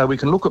so we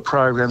can look at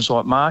programs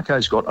like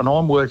Marco's got, and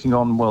I'm working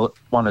on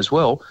one as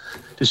well,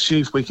 to see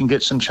if we can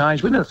get some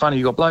change. Isn't it funny,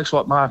 you've got blokes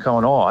like Marco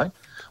and I.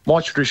 My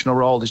traditional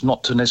role is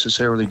not to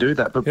necessarily do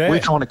that, but we're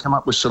trying to come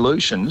up with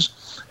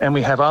solutions, and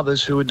we have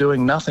others who are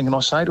doing nothing. And I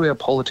say to our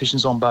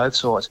politicians on both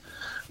sides,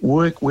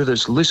 work with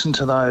us, listen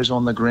to those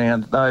on the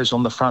ground, those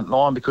on the front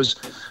line, because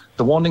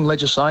The wanting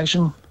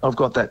legislation, I've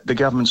got that the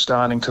government's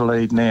starting to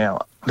lead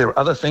now. There are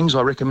other things.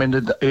 I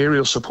recommended the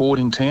aerial support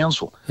in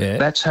Townsville. Yeah.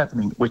 That's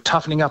happening. We're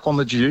toughening up on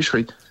the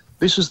judiciary.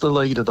 This is the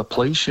lead of the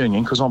police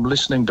union because I'm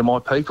listening to my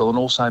people and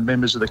also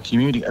members of the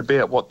community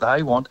about what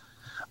they want.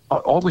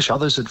 I wish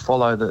others had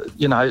followed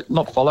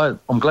not follow.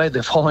 I'm glad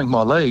they're following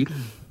my lead,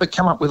 but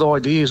come up with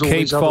ideas.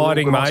 Keep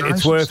fighting, mate.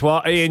 It's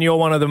worthwhile. Ian, you're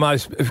one of the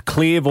most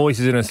clear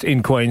voices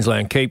in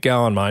Queensland. Keep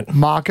going, mate.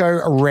 Marco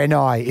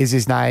Renai is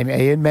his name,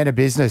 Ian. Men of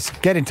business.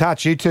 Get in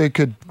touch. You two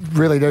could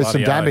really do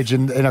some damage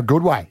in a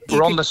good way.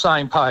 We're on the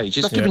same page.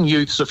 It's giving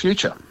youths a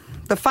future.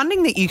 The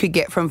funding that you could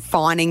get from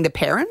fining the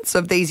parents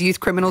of these youth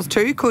criminals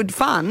too could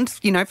fund,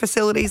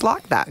 facilities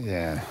like that.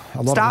 Yeah.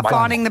 Start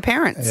fining the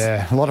parents.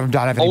 Yeah, a lot of them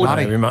don't have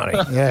any money.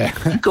 Yeah.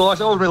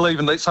 Guys, I wouldn't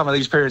even let some of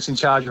these parents in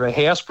charge of a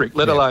house brick,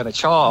 let alone a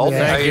child.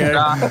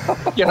 Yeah.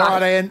 All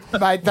right, Ian.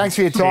 Mate, thanks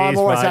for your time. Cheers,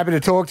 Always mate. happy to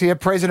talk to you.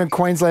 President,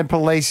 Queensland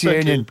Police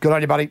Union. you. Good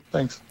on you, buddy.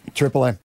 Thanks. Triple M.